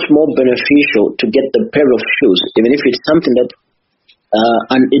it's much more beneficial to get the pair of shoes, even if it's something that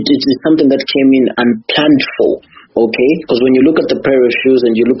and it is something that came in unplanned for. Okay, because when you look at the pair of shoes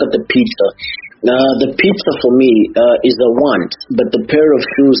and you look at the pizza for me is a want, but the pair of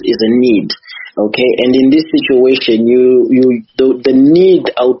shoes is a need. Okay, and in this situation, the need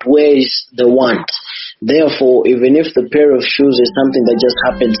outweighs the want. Therefore, even if the pair of shoes is something that just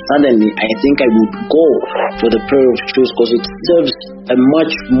happened suddenly, I think I would go for the pair of shoes because it serves a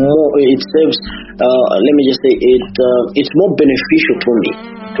much more. It serves. Let me just say it's more beneficial to me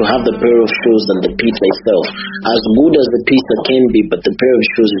to have the pair of shoes than the pizza itself. As good as the pizza can be, but the pair of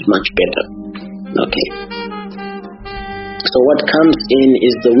shoes is much better. Okay. So what comes in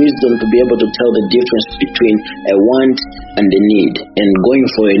is the wisdom to be able to tell the difference between a want and a need, and going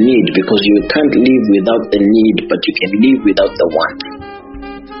for a need, because you can't live without the need, but you can live without the want.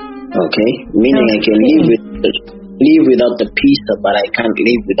 Okay? Meaning I can live without the pizza, but I can't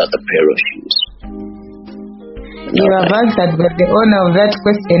live without the pair of shoes. You have answered, but the owner of that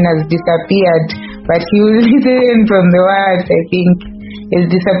question has disappeared. But he will listen from the words, I think. He's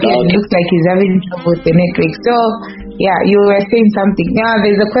disappeared. It looks like he's having trouble with the network. So, yeah, you were saying something. Now,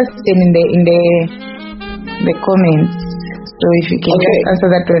 there's a question in the comments. So if you can just answer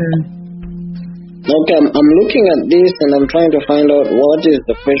that one. Okay, I'm looking at this and I'm trying to find out what is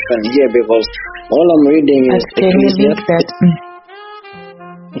the question here, because all I'm reading is. Can you link that?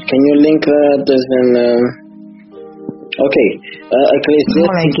 Can you link that as in? Okay,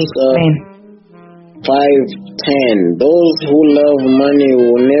 Ecclesiastes 5:10. Those who love money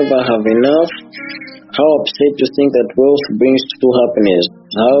will never have enough. How upset to think that wealth brings true happiness.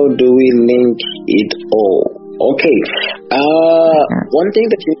 How do we link it all? Okay. One thing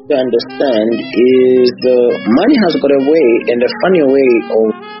that you need to understand is money has got a way and a funny way of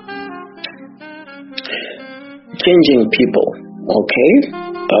changing people. Okay.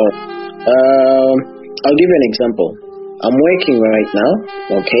 I'll give you an example. I'm working right now.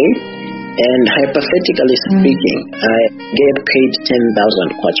 Okay. And hypothetically speaking, I get paid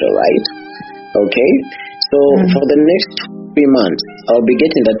 10,000 kwacha, right? Okay, so for the next 3 months, I'll be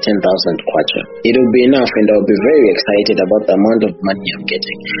getting that 10,000 kwacha. It'll be enough, and I'll be very excited about the amount of money I'm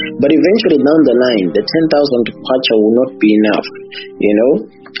getting. But eventually down the line, the 10,000 kwacha will not be enough. You know,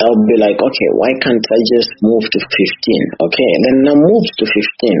 I'll be like, okay, why can't I just move to 15? Okay, and then I move to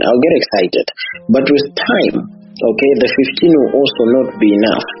 15. I'll get excited. But with time, okay, the 15 will also not be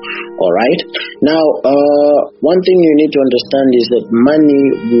enough. All right. Now, one thing you need to understand is that money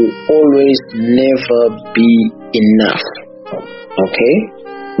will always never be enough. Okay.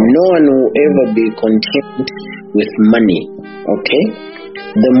 No one will ever be content with money. Okay.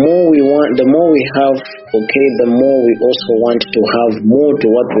 The more we want, the more we have. Okay. The more we also want to have more to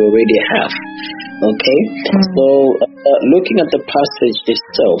what we already have. Okay, so looking at the passage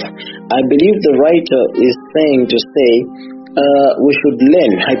itself, I believe the writer is saying to say we should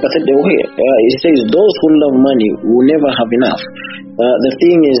learn hypothetically. It says those who love money will never have enough. The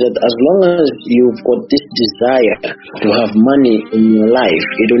thing is that as long as you've got this desire to have money in your life,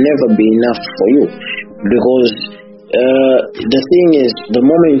 it will never be enough for you, because the thing is, the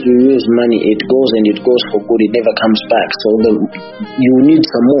moment you use money, it goes and it goes for good. It never comes back. So you need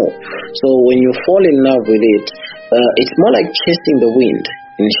some more. So when you fall in love with it, it's more like chasing the wind.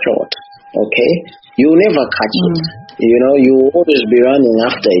 In short, okay, you'll never catch it. You know, you will always be running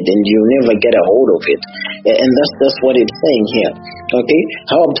after it, and you never get a hold of it. And that's what it's saying here. Okay,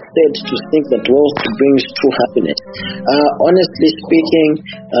 how absurd to think that wealth brings true happiness. Honestly speaking,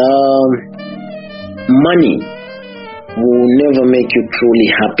 money will never make you truly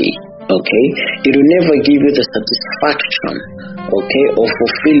happy. Okay, it will never give you the satisfaction, okay, of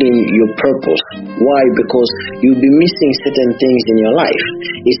fulfilling your purpose. Why? Because you'll be missing certain things in your life.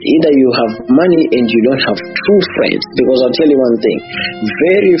 It's either you have money and you don't have true friends. Because I'll tell you one thing,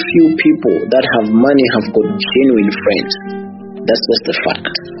 very few people that have money have got genuine friends. That's just the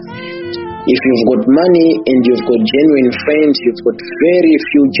fact. If you've got money and you've got genuine friends, you've got very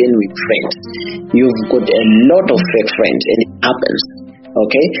few genuine friends. You've got a lot of fake friends, and it happens.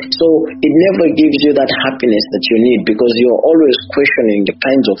 Okay, so it never gives you that happiness that you need, because you're always questioning the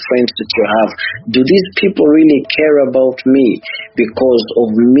kinds of friends that you have. Do these people really care about me because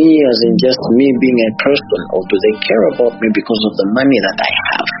of me, as in just me being a person, or do they care about me because of the money that I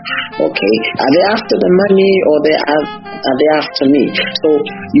have? Okay, are they after the money, or are they after me? So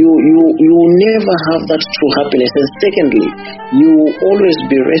you will never have that true happiness. And secondly, you will always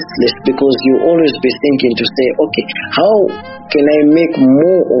be restless, because you always be thinking to say, okay, how can I make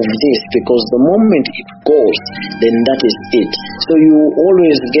more of this? Because the moment it goes, then that is it. So you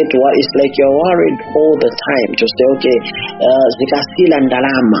always get what it's like you're worried all the time to say, okay, zikasila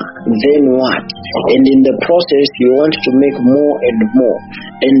ndalama, then what? And in the process, you want to make more and more.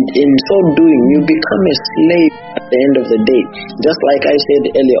 And in so doing, you become a slave at the end of the day. Just like I said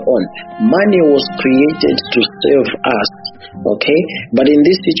earlier on, money was created to serve us, okay? But in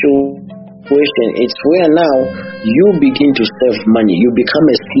this situation, it's where now you begin to serve money. You become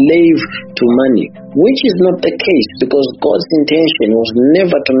a slave to money, which is not the case, because God's intention was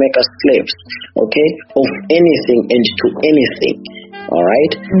never to make us slaves, okay, of anything and to anything. All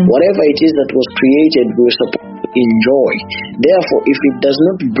right, whatever it is that was created, we were supposed to enjoy. Therefore, if it does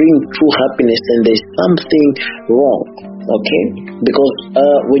not bring true happiness, then there's something wrong, okay? Because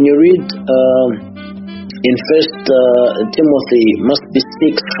when you read in First Timothy, must be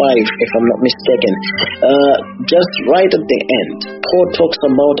 6:5, if I'm not mistaken, just right at the end, Paul talks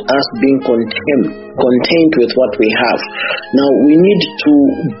about us being content with what we have. Now we need to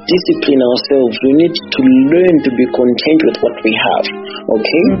discipline ourselves. We need to learn to be content with what we have.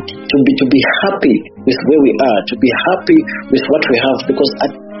 Okay, to be happy with where we are, to be happy with what we have, because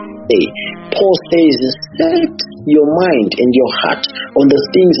at Paul says, set your mind and your heart on the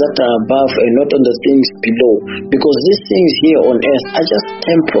things that are above and not on the things below, because these things here on earth are just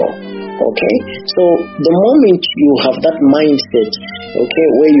temporal. Okay, so the moment you have that mindset, okay,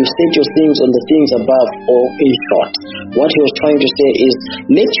 where you set your things on the things above, or in short, what he was trying to say is,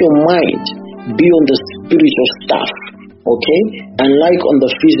 let your mind be on the spiritual stuff, okay, unlike on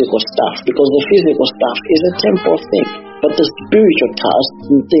the physical stuff, because the physical stuff is a temporal thing. But the spiritual tasks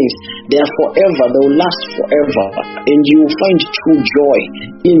and things, they are forever, they will last forever. And you will find true joy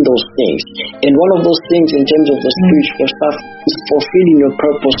in those things. And one of those things in terms of the spiritual stuff is fulfilling your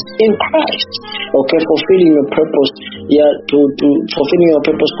purpose in Christ. Okay, fulfilling your purpose, to fulfilling your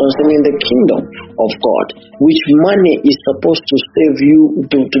purpose concerning the kingdom of God, which money is supposed to save you,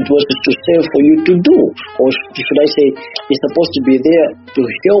 to save for you to do. Or should I say, it's supposed to be there to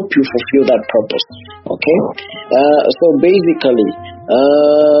help you fulfill that purpose. Okay? So basically,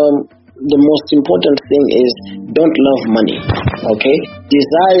 the most important thing is, don't love money. Okay,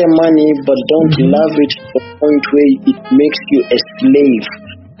 desire money, but don't love it to the point where it makes you a slave.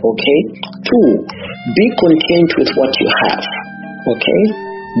 Okay. 2, be content with what you have. Okay,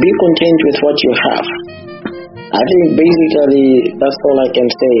 be content with what you have. I think basically that's all I can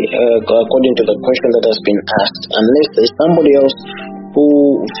say according to the question that has been asked. Unless there's somebody else who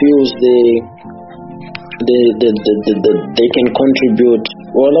feels they can contribute,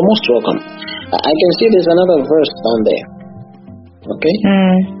 well, they're most welcome. I can see there's another verse down there. Okay?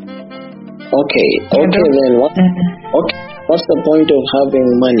 Okay, then what? Okay, what's the point of having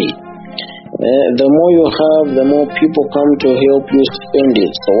money? The more you have, the more people come to help you spend it.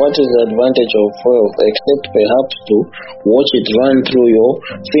 So what is the advantage of wealth, except perhaps to watch it run through your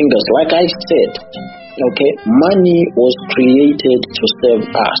fingers? Like I said, okay, money was created to serve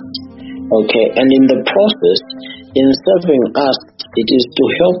us. Okay, and in the process, in serving us, it is to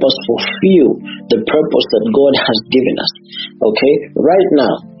help us fulfill the purpose that God has given us. Okay, right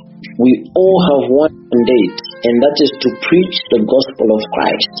now, we all have one mandate, and that is to preach the gospel of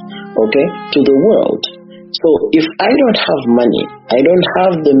Christ, okay, to the world. So if I don't have money, I don't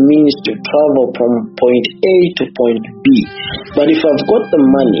have the means to travel from point A to point B. But if I've got the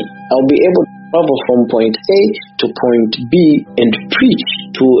money, I'll be able to travel from point A to point B and preach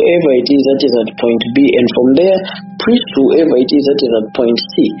to whoever it is that is at point B, and from there preach to whoever it is that is at point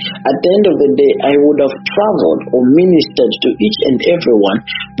C. At the end of the day, I would have traveled or ministered to each and everyone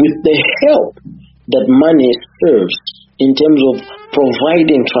with the help that money serves in terms of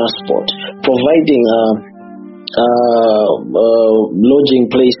providing transport, providing lodging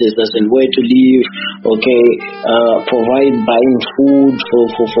places, as in where to live, okay, provide buying food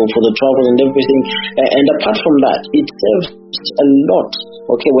for the travel and everything. And apart from that, it serves a lot,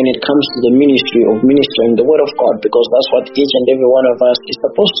 okay, when it comes to the ministry of ministering the word of God, because that's what each and every one of us is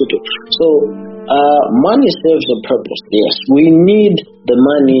supposed to do. So money serves a purpose, yes. We need the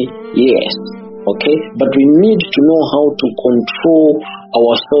money, yes. Okay, but we need to know how to control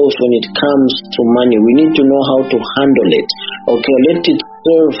ourselves when it comes to money. We need to know how to handle it. Okay, let it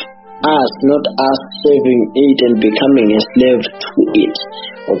serve us, not us serving it and becoming a slave to it.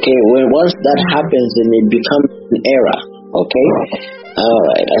 Okay, once that happens, then it becomes an error. Okay, all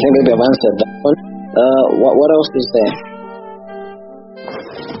right. I think maybe I've answered that one. What else is there?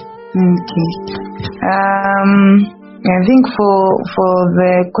 Okay. I think for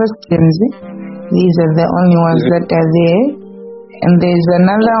the questions, these are the only ones that are there. And there's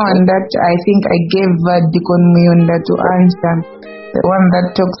another one that I think I gave Deacon Muyunda to answer. The one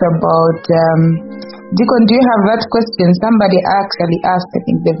that talks about, Deacon, do you have that question? Somebody actually asked, I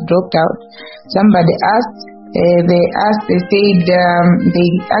think they've dropped out. Somebody asked, they said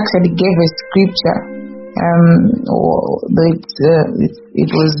they actually gave a scripture. It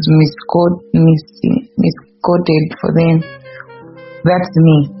was misquoted for them. That's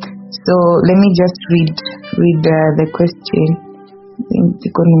me. So let me just read the question. I think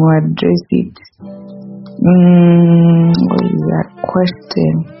Deacon will address it. What is that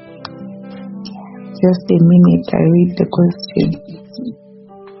question? Just a minute, I read the question.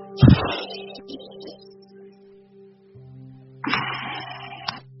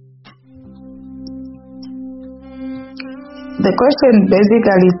 The question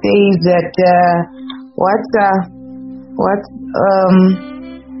basically says that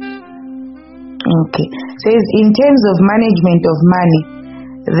okay, says in terms of management of money,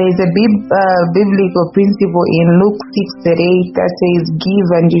 there is a biblical principle in Luke 6:38 that says, "Give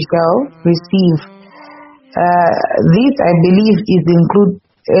and you shall receive." This, I believe,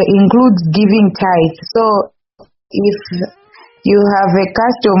 includes giving tithe. So, if you have a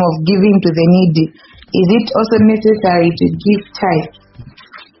custom of giving to the needy, is it also necessary to give tithe?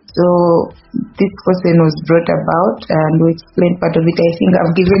 So this question was brought about, and we explained part of it. I think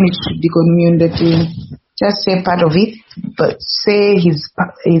I've given it to Deacon Muyunda to just say part of it, but say his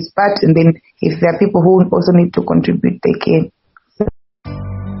part, and then if there are people who also need to contribute, they can.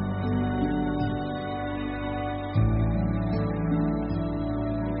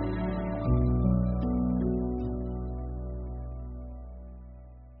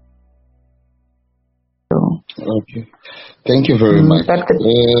 Okay. Thank you very much.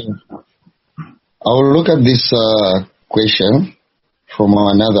 I'll look at this question from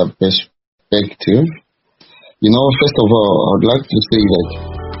another perspective. First of all, I would like to say that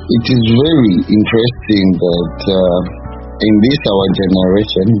it is very interesting that in this our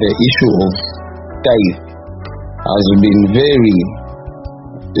generation, the issue of tithe has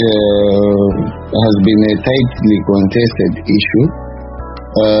been a tightly contested issue.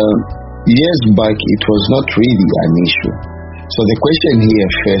 Years back, it was not really an issue. So the question here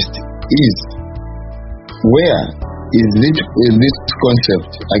first is, where is this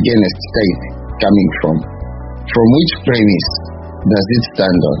concept against tithe coming from? From which premise does it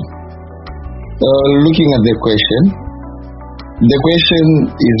stand on? Looking at the question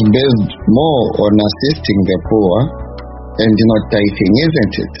is based more on assisting the poor and not tithing,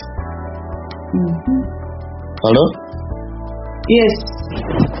 isn't it? Mm-hmm. Hello? Yes.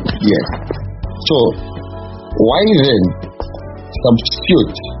 Yes. So, why then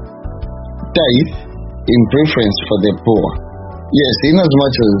substitute tithe in preference for the poor? Yes, in as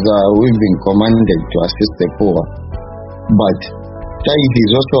much as we've been commanded to assist the poor, but tithe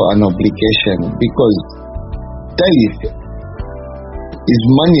is also an obligation, because tithe is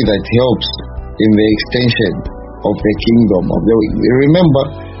money that helps in the extension of the kingdom of the world. Remember,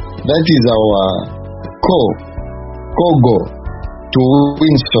 that is our core goal. to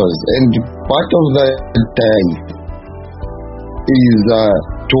win souls, and part of the tithe is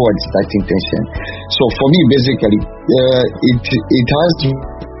towards that intention. So for me, basically, it has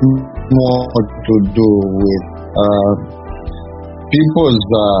more to do with people's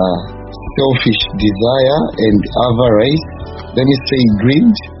selfish desire and avarice. Let me say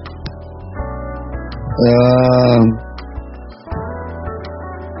greed.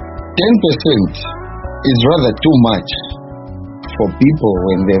 10% is rather too much for people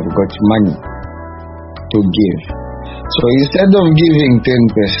when they've got money to give. So instead of giving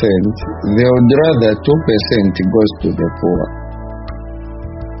 10%, they would rather 2% goes to the poor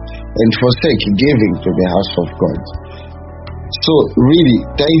and forsake giving to the house of God. So really,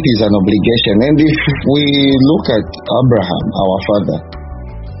 tithe is an obligation. And if we look at Abraham, our father,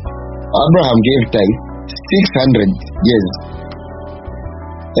 Abraham gave tithe 600 years.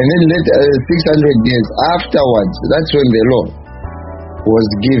 And then 600 years afterwards, that's when the law was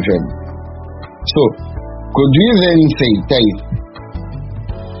given. So, could we then say tithe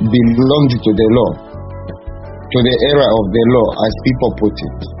belonged to the law, to the era of the law, as people put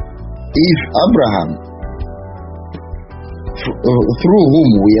it? If Abraham, through whom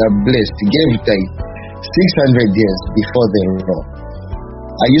we are blessed, gave tithe 600 years before the law,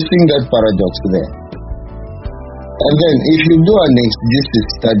 are you seeing that paradox there? And then, if you do an exegesis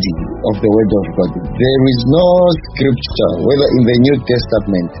study of the Word of God, there is no scripture, whether in the New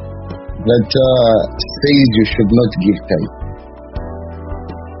Testament, that says you should not give tithe.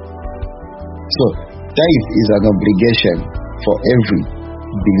 So, tithe is an obligation for every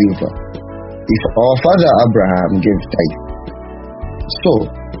believer. If our father Abraham gave tithe,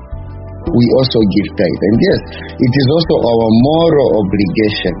 so we also give tithe. And yes, it is also our moral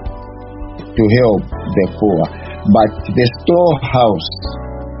obligation to help the poor. But the storehouse,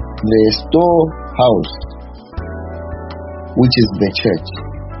 which is the church,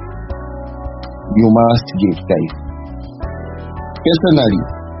 you must give tithe. Personally,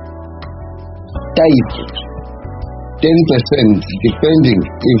 tithe 10%, depending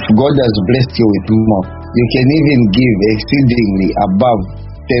if God has blessed you with more. You can even give exceedingly above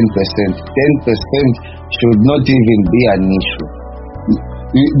 10%. 10% should not even be an issue,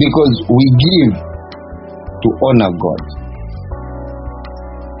 because we give to honor God.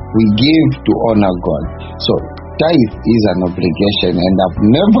 We give to honor God. So tithe is an obligation, and I've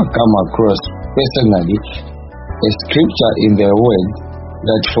never come across personally a scripture in the Word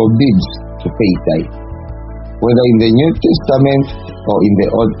that forbids to pay tithe, whether in the New Testament or in the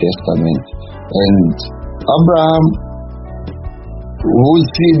Old Testament. And Abraham, whose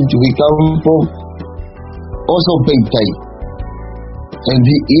seed we come from, also paid tithe, and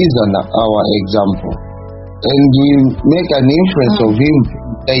he is our example. And we make an inference of him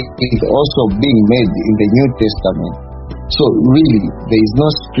is also being made in the New Testament. So really, there is no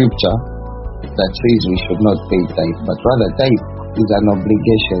scripture that says we should not pay tithe, but rather tithe is an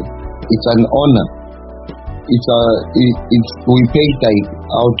obligation. It's an honor. We pay tithe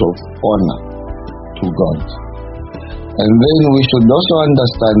out of honor to God. And then we should also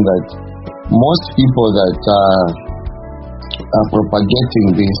understand that most people that are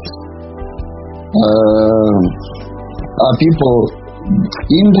propagating this are people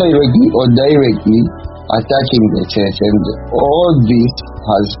indirectly or directly attacking the church, and all this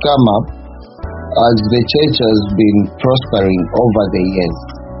has come up as the church has been prospering over the years.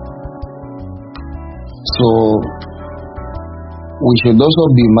 So we should also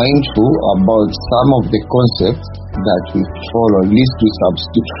be mindful about some of the concepts that we follow, least to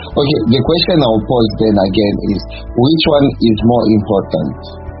substitute. Okay, the question I'll pose then again is, which one is more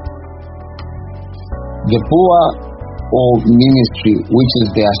important? The poor or ministry, which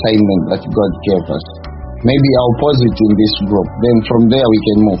is the assignment that God gave us? Maybe I'll pose it in this group. Then from there we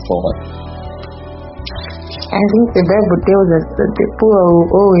can move forward. I think the Bible tells us that the poor will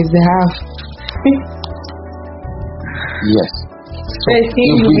always have. Yes. So I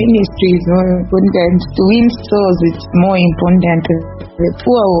think ministry is more important. To win souls, it's more important. The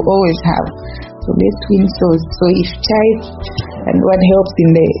poor will always have. So let's win souls. So if tithe and what helps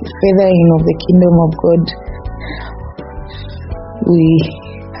in the furthering of the kingdom of God,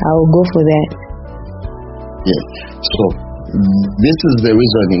 I'll go for that. Yes. So this is the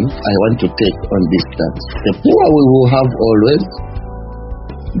reasoning I want to take on this stance. The poor we will have always,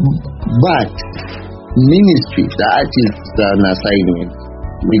 but ministry, that is an assignment.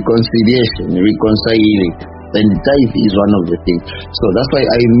 Reconciling, and tithe is one of the things. So that's why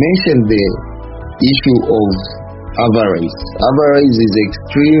I mentioned the issue of avarice. Avarice is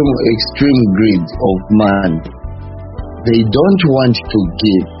extreme greed of man. They don't want to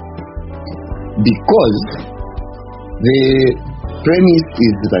give because premise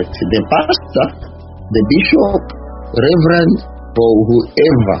is that the pastor, the bishop, reverend, or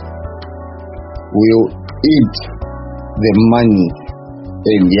whoever will eat the money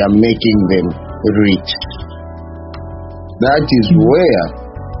and they are making them rich. That is where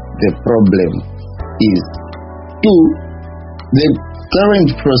the problem is. Two, the current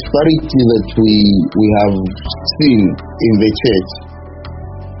prosperity that we have seen in the church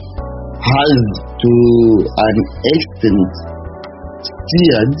has to an extent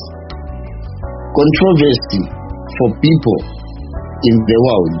steered controversy for people in the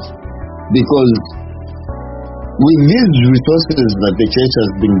world, because with these resources that the church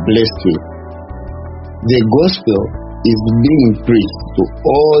has been blessed with, the gospel is being preached to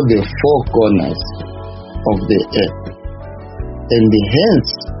all the four corners of the earth, and hence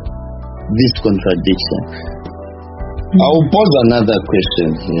this contradiction. I'll pose another question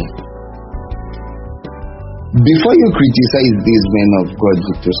here. Before you criticize these men of God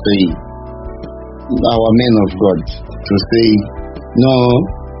to say, our men of God, to say, no,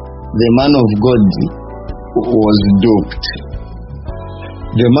 the man of God was duped.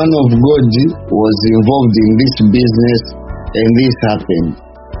 The man of God was involved in this business and this happened.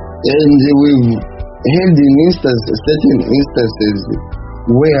 And we've had in certain instances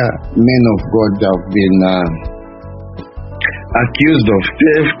where men of God have been accused of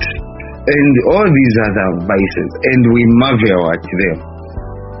theft and all these other vices, and we marvel at them.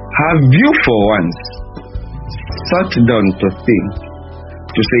 Have you for once sat down to think,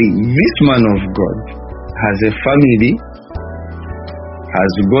 to say, this man of God has a family,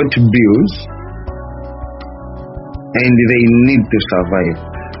 has got bills, and they need to survive.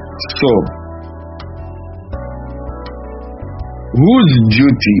 So, whose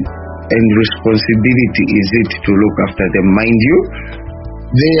duty and responsibility is it to look after them? Mind you,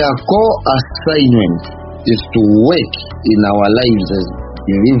 their core assignment is to work in our lives as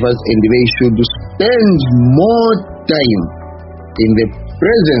believers, and they should spend more time in the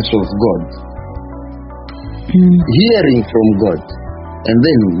presence of God, hearing from God, and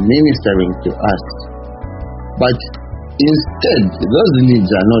then ministering to us. But instead, those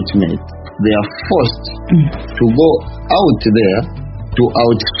needs are not met. They are forced to go out there to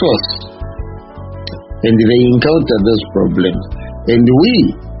outsource, and they encounter those problems. And we,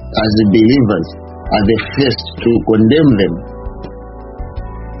 as believers, are the first to condemn them,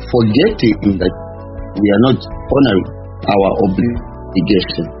 forgetting that we are not honoring our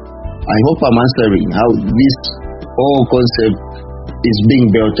obligation. I hope I'm answering how this whole concept is being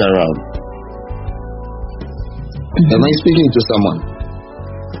built around. Am I speaking to someone?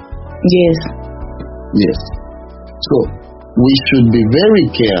 Yes. Yes. So, we should be very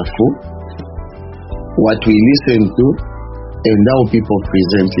careful what we listen to and how people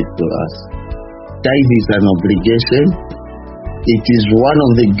present it to us. Tithe is an obligation. It is one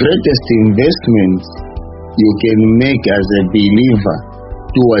of the greatest investments you can make as a believer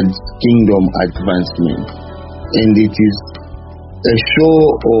towards kingdom advancement. And it is a show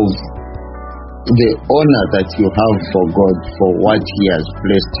of the honor that you have for God for what He has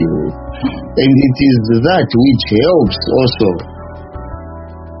blessed you with. And it is that which helps also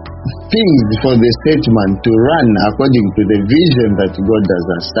things for the statesman to run according to the vision that God has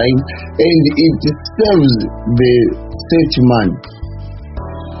assigned, and it saves the statesman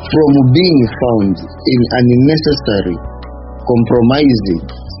from being found in unnecessary compromising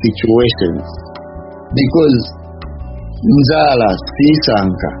situations, because nzala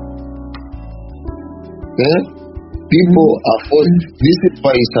sisanka. People are forced. This is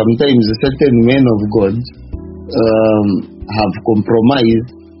why sometimes certain men of God have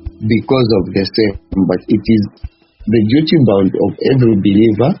compromised because of the same. But it is the duty bound of every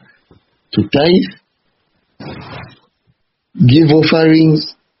believer to tithe, give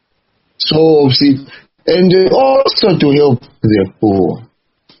offerings, sow of seed, and also to help the poor.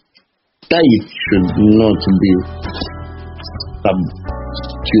 Tithe should not be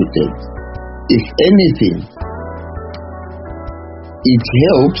substituted. If anything, it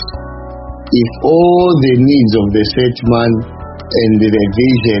helps if all the needs of the statesman and the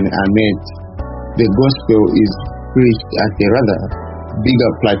vision are met. The gospel is preached at a rather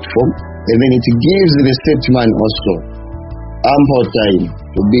bigger platform, and then it gives the statesman also ample time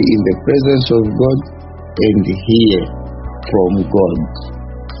to be in the presence of God and hear from God,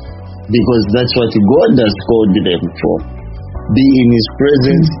 because that's what God has called them for. Be in His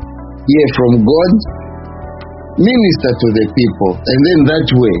presence, hear from God, minister to the people, and then that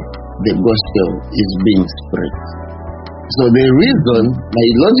way the gospel is being spread. So the reason, my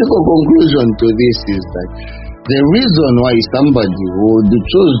logical conclusion to this is that the reason why somebody would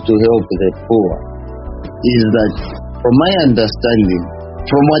choose to help the poor is that from my understanding,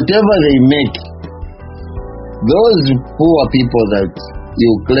 from whatever they make, those poor people that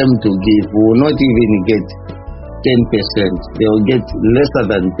you claim to give will not even get 10%. They will get lesser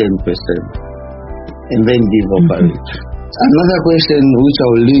than 10% and then give over it. Another question which I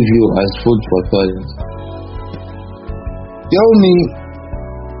will leave you as food for thought. Tell me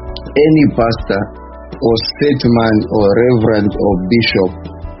any pastor or statesman or reverend or bishop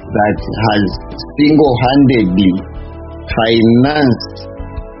that has single-handedly financed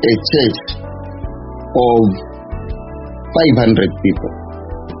a church of 500 people.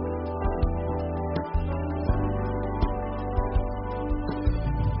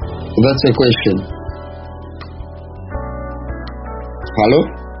 That's a question. Hello?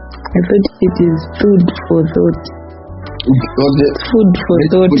 I thought it is food for thought. Food for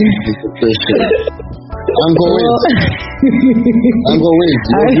thought. Uncle Wade. Uncle Wade.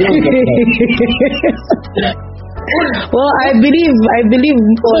 Well, I believe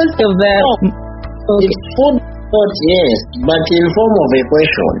most of them. Okay. It's food for thought, yes, but in form of a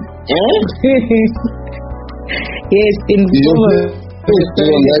question. Yes, in form of a question.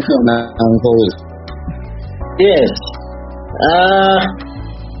 Uncle Wade. Yes.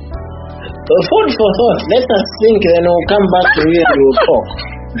 Food for thought. Let us think, then we'll come back to you and we'll talk.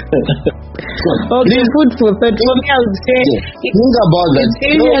 Okay, food for thought. For me, I would say, think about that.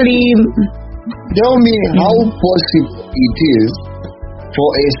 Tell me how possible it is for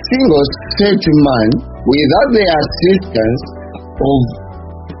a single state man, without the assistance of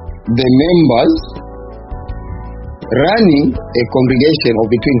the members, running a congregation of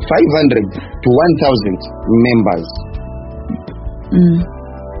between 500 to 1,000 members.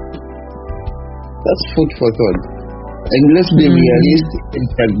 That's food for thought. And let's be realistic and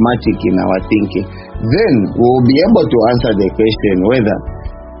pragmatic in our thinking. Then we'll be able to answer the question whether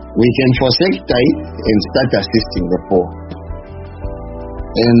we can forsake tithe and start assisting the poor.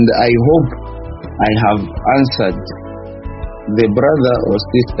 And I hope I have answered the brother or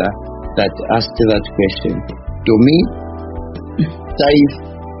sister that asked that question. To me, tithe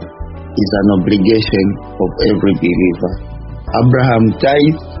is an obligation of every believer. Abraham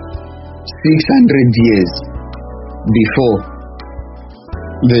tithed 600 years before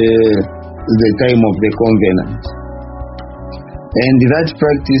the time of the covenant. And that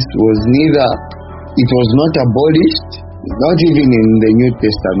practice was it was not abolished, not even in the New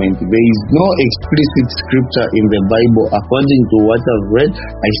Testament. There is no explicit scripture in the Bible, according to what I've read,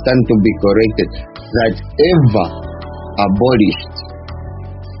 I stand to be corrected, that ever abolished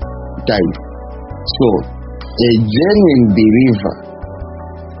tithe. So, a genuine believer,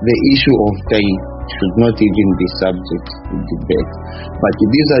 the issue of tithe should not even be subject to debate. But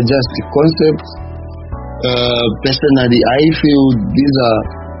these are just concepts. Personally, I feel these are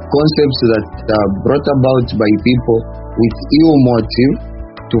concepts that are brought about by people with ill motive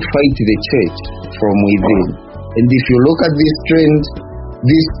to fight the church from within. And if you look at this trend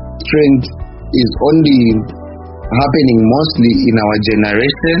is only happening mostly in our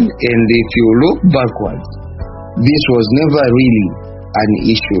generation. And if you look backwards, this was never really an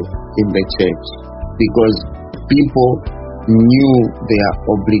issue in the church, because people knew their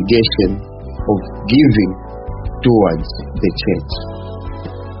obligation of giving towards the church.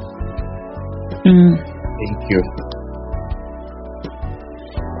 Thank you.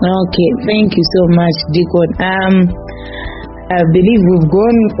 Okay, thank you so much, Deacon. I believe we've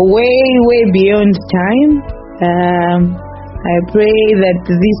gone way beyond time. I pray that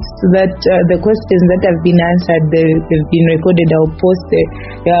the questions that have been answered, they've been recorded. I'll post this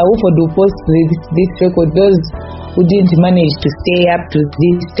record. Those who didn't manage to stay up to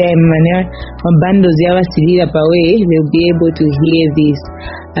this time, bundles they'll be able to hear this.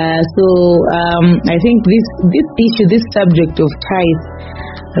 I think this issue, this subject of tithe,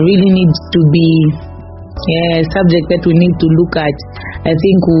 really needs to be a subject that we need to look at. I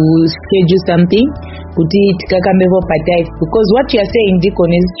think we'll schedule something, because what you are saying,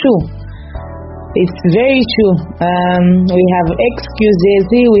 Deacon, is true. It's very true. We have excuses,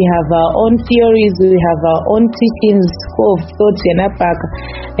 we have our own theories, we have our own teachings, school of thoughts,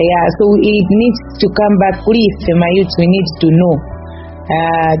 so it needs to come back. Please, my youth, we need to know.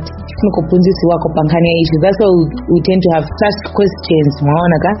 That's why we tend to have such questions.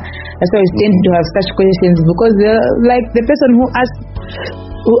 That's why we tend to have such questions, because like the person who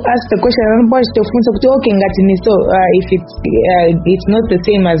asked the question, if it's not the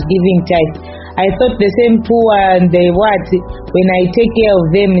same as giving tithe. I thought the same poor and when I take care of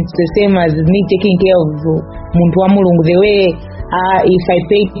them, it's the same as me taking care of muntu wa mulungu. The way if I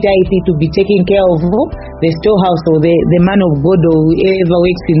pay tithe to be taking care of the storehouse or the man of God or whoever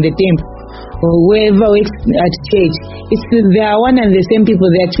works in the temple. or whoever works at church, they are one and the same people.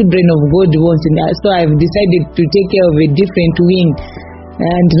 They are children of God once, and so I've decided to take care of a different wing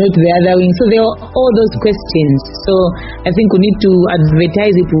and not the other wing. So there are all those questions. So I think we need to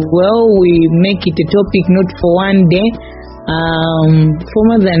advertise it well. We make it a topic not for one day, for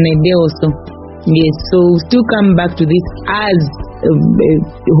more than a day or so. Yes, so still come back to this as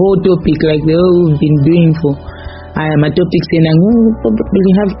a whole topic, like the whole we've been doing for my topic saying we'll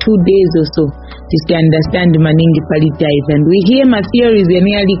probably have 2 days or so just to understand maningi pali type, and we hear my theories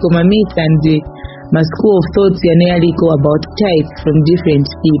yanealiko my myths and my school of thoughts yanealiko about type from different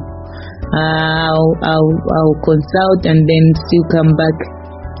people. I'll consult and then still come back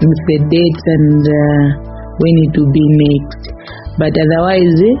with the dates and when it will be next. But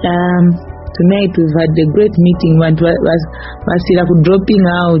otherwise, tonight we've had a great meeting. Was dropping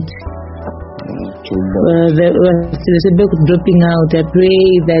out. Dropping out. I pray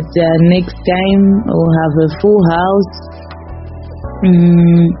that next time we'll have a full house.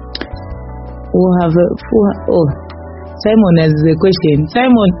 We'll have a full. Oh, Simon has a question.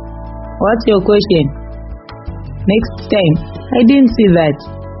 Simon, what's your question? Next time. I didn't see that.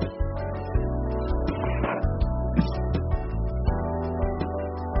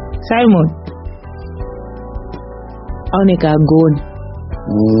 Simon. Onika gone.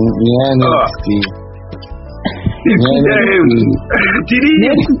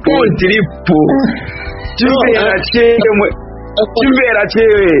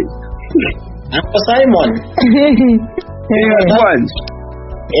 Simon.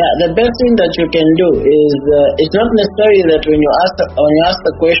 Yeah, the best thing that you can do is it's not necessary that when you ask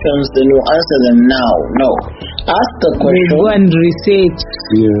the questions then you answer them now. No, ask the question. Go and research.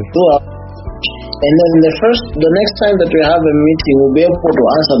 And then the next time that we have a meeting, we'll be able to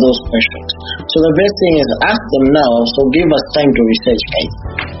answer those questions. So the best thing is ask them now. So give us time to research, guys.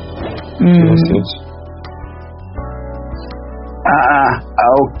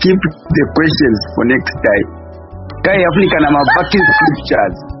 I'll keep the questions for next time. Kai Africa na mabaki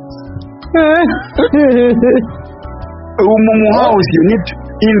scriptures. House, you need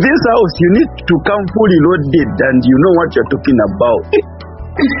in this house you need to come fully loaded and you know what you're talking about.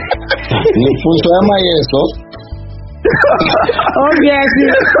 Obviously,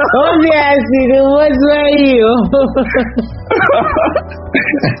 what's where you?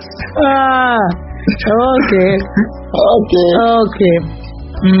 Okay.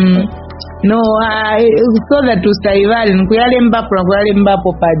 No, so that to survive and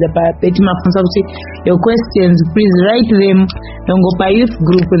your questions, please write them on Gopa Youth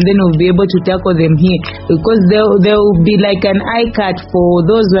Group and then we'll be able to tackle them here, because there will be like an iCard for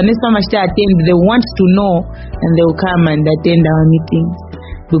those who attend. They want to know and they will come and attend our meetings,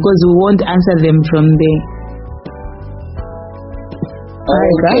 because we won't answer them from there.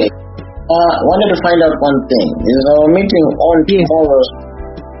 Okay. I wanted to find out one thing. Is our meeting on tomorrow?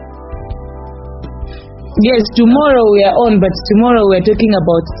 Yes, tomorrow we are on, but tomorrow we are talking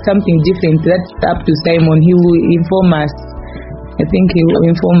about something different. That's up to Simon. He will inform us. I think he will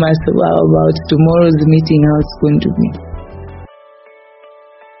inform us about tomorrow's meeting, how it's going to be.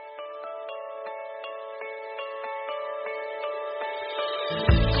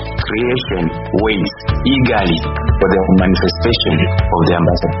 Creation waits eagerly for the manifestation of the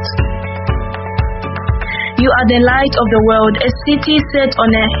ambassadors. You are the light of the world. A city set on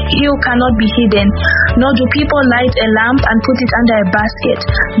a hill cannot be hidden, nor do people light a lamp and put it under a basket,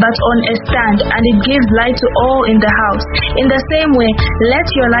 but on a stand, and it gives light to all in the house. In the same way, let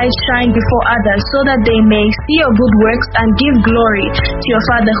your light shine before others, so that they may see your good works and give glory to your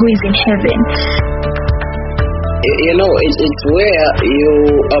Father who is in heaven. You know, it's where you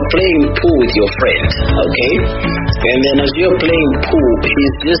are playing pool with your friend, okay? And then as you're playing pool,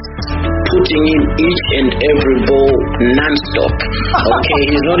 he's just putting in each and every ball non-stop, okay?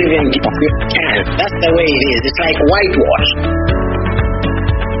 He's not even giving you a chance. That's the way it is. It's like whitewash.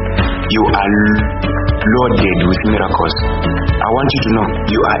 You are loaded with miracles. I want you to know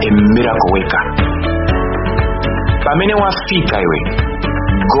you are a miracle worker. Pamene wa fika iwe,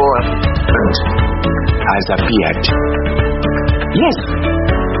 God has appeared. Yes.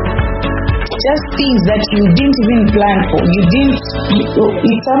 Just things that you didn't even plan for. It's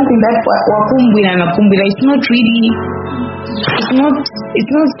something that it's not really,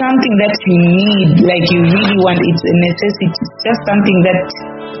 it's not something that you need, like you really want. It's a necessity. It's just something that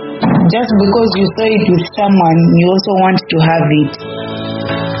just because you saw it with someone, you also want to have it.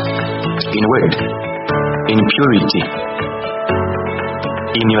 In word, in purity,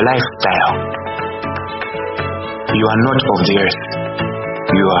 in your lifestyle, you are not of the earth.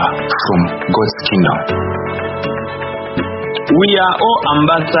 You are from God's kingdom. We are all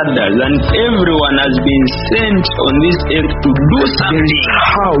ambassadors, and everyone has been sent on this earth to do something.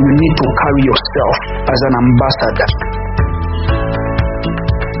 How you need to carry yourself as an ambassador.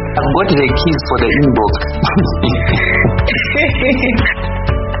 I've got the keys for the inbox.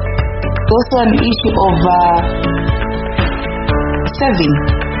 Also an issue of saving.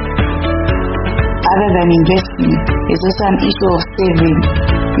 Other than investing, it's also an issue of saving.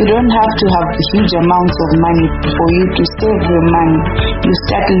 You don't have to have huge amounts of money for you to save your money. You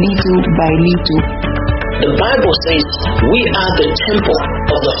start little by little. The Bible says we are the temple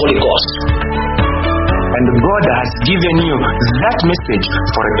of the Holy Ghost. And God has given you that message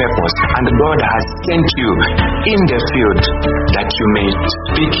for a purpose. And God has sent you in the field that you may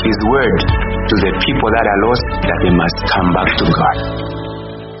speak His word to the people that are lost, that they must come back to God.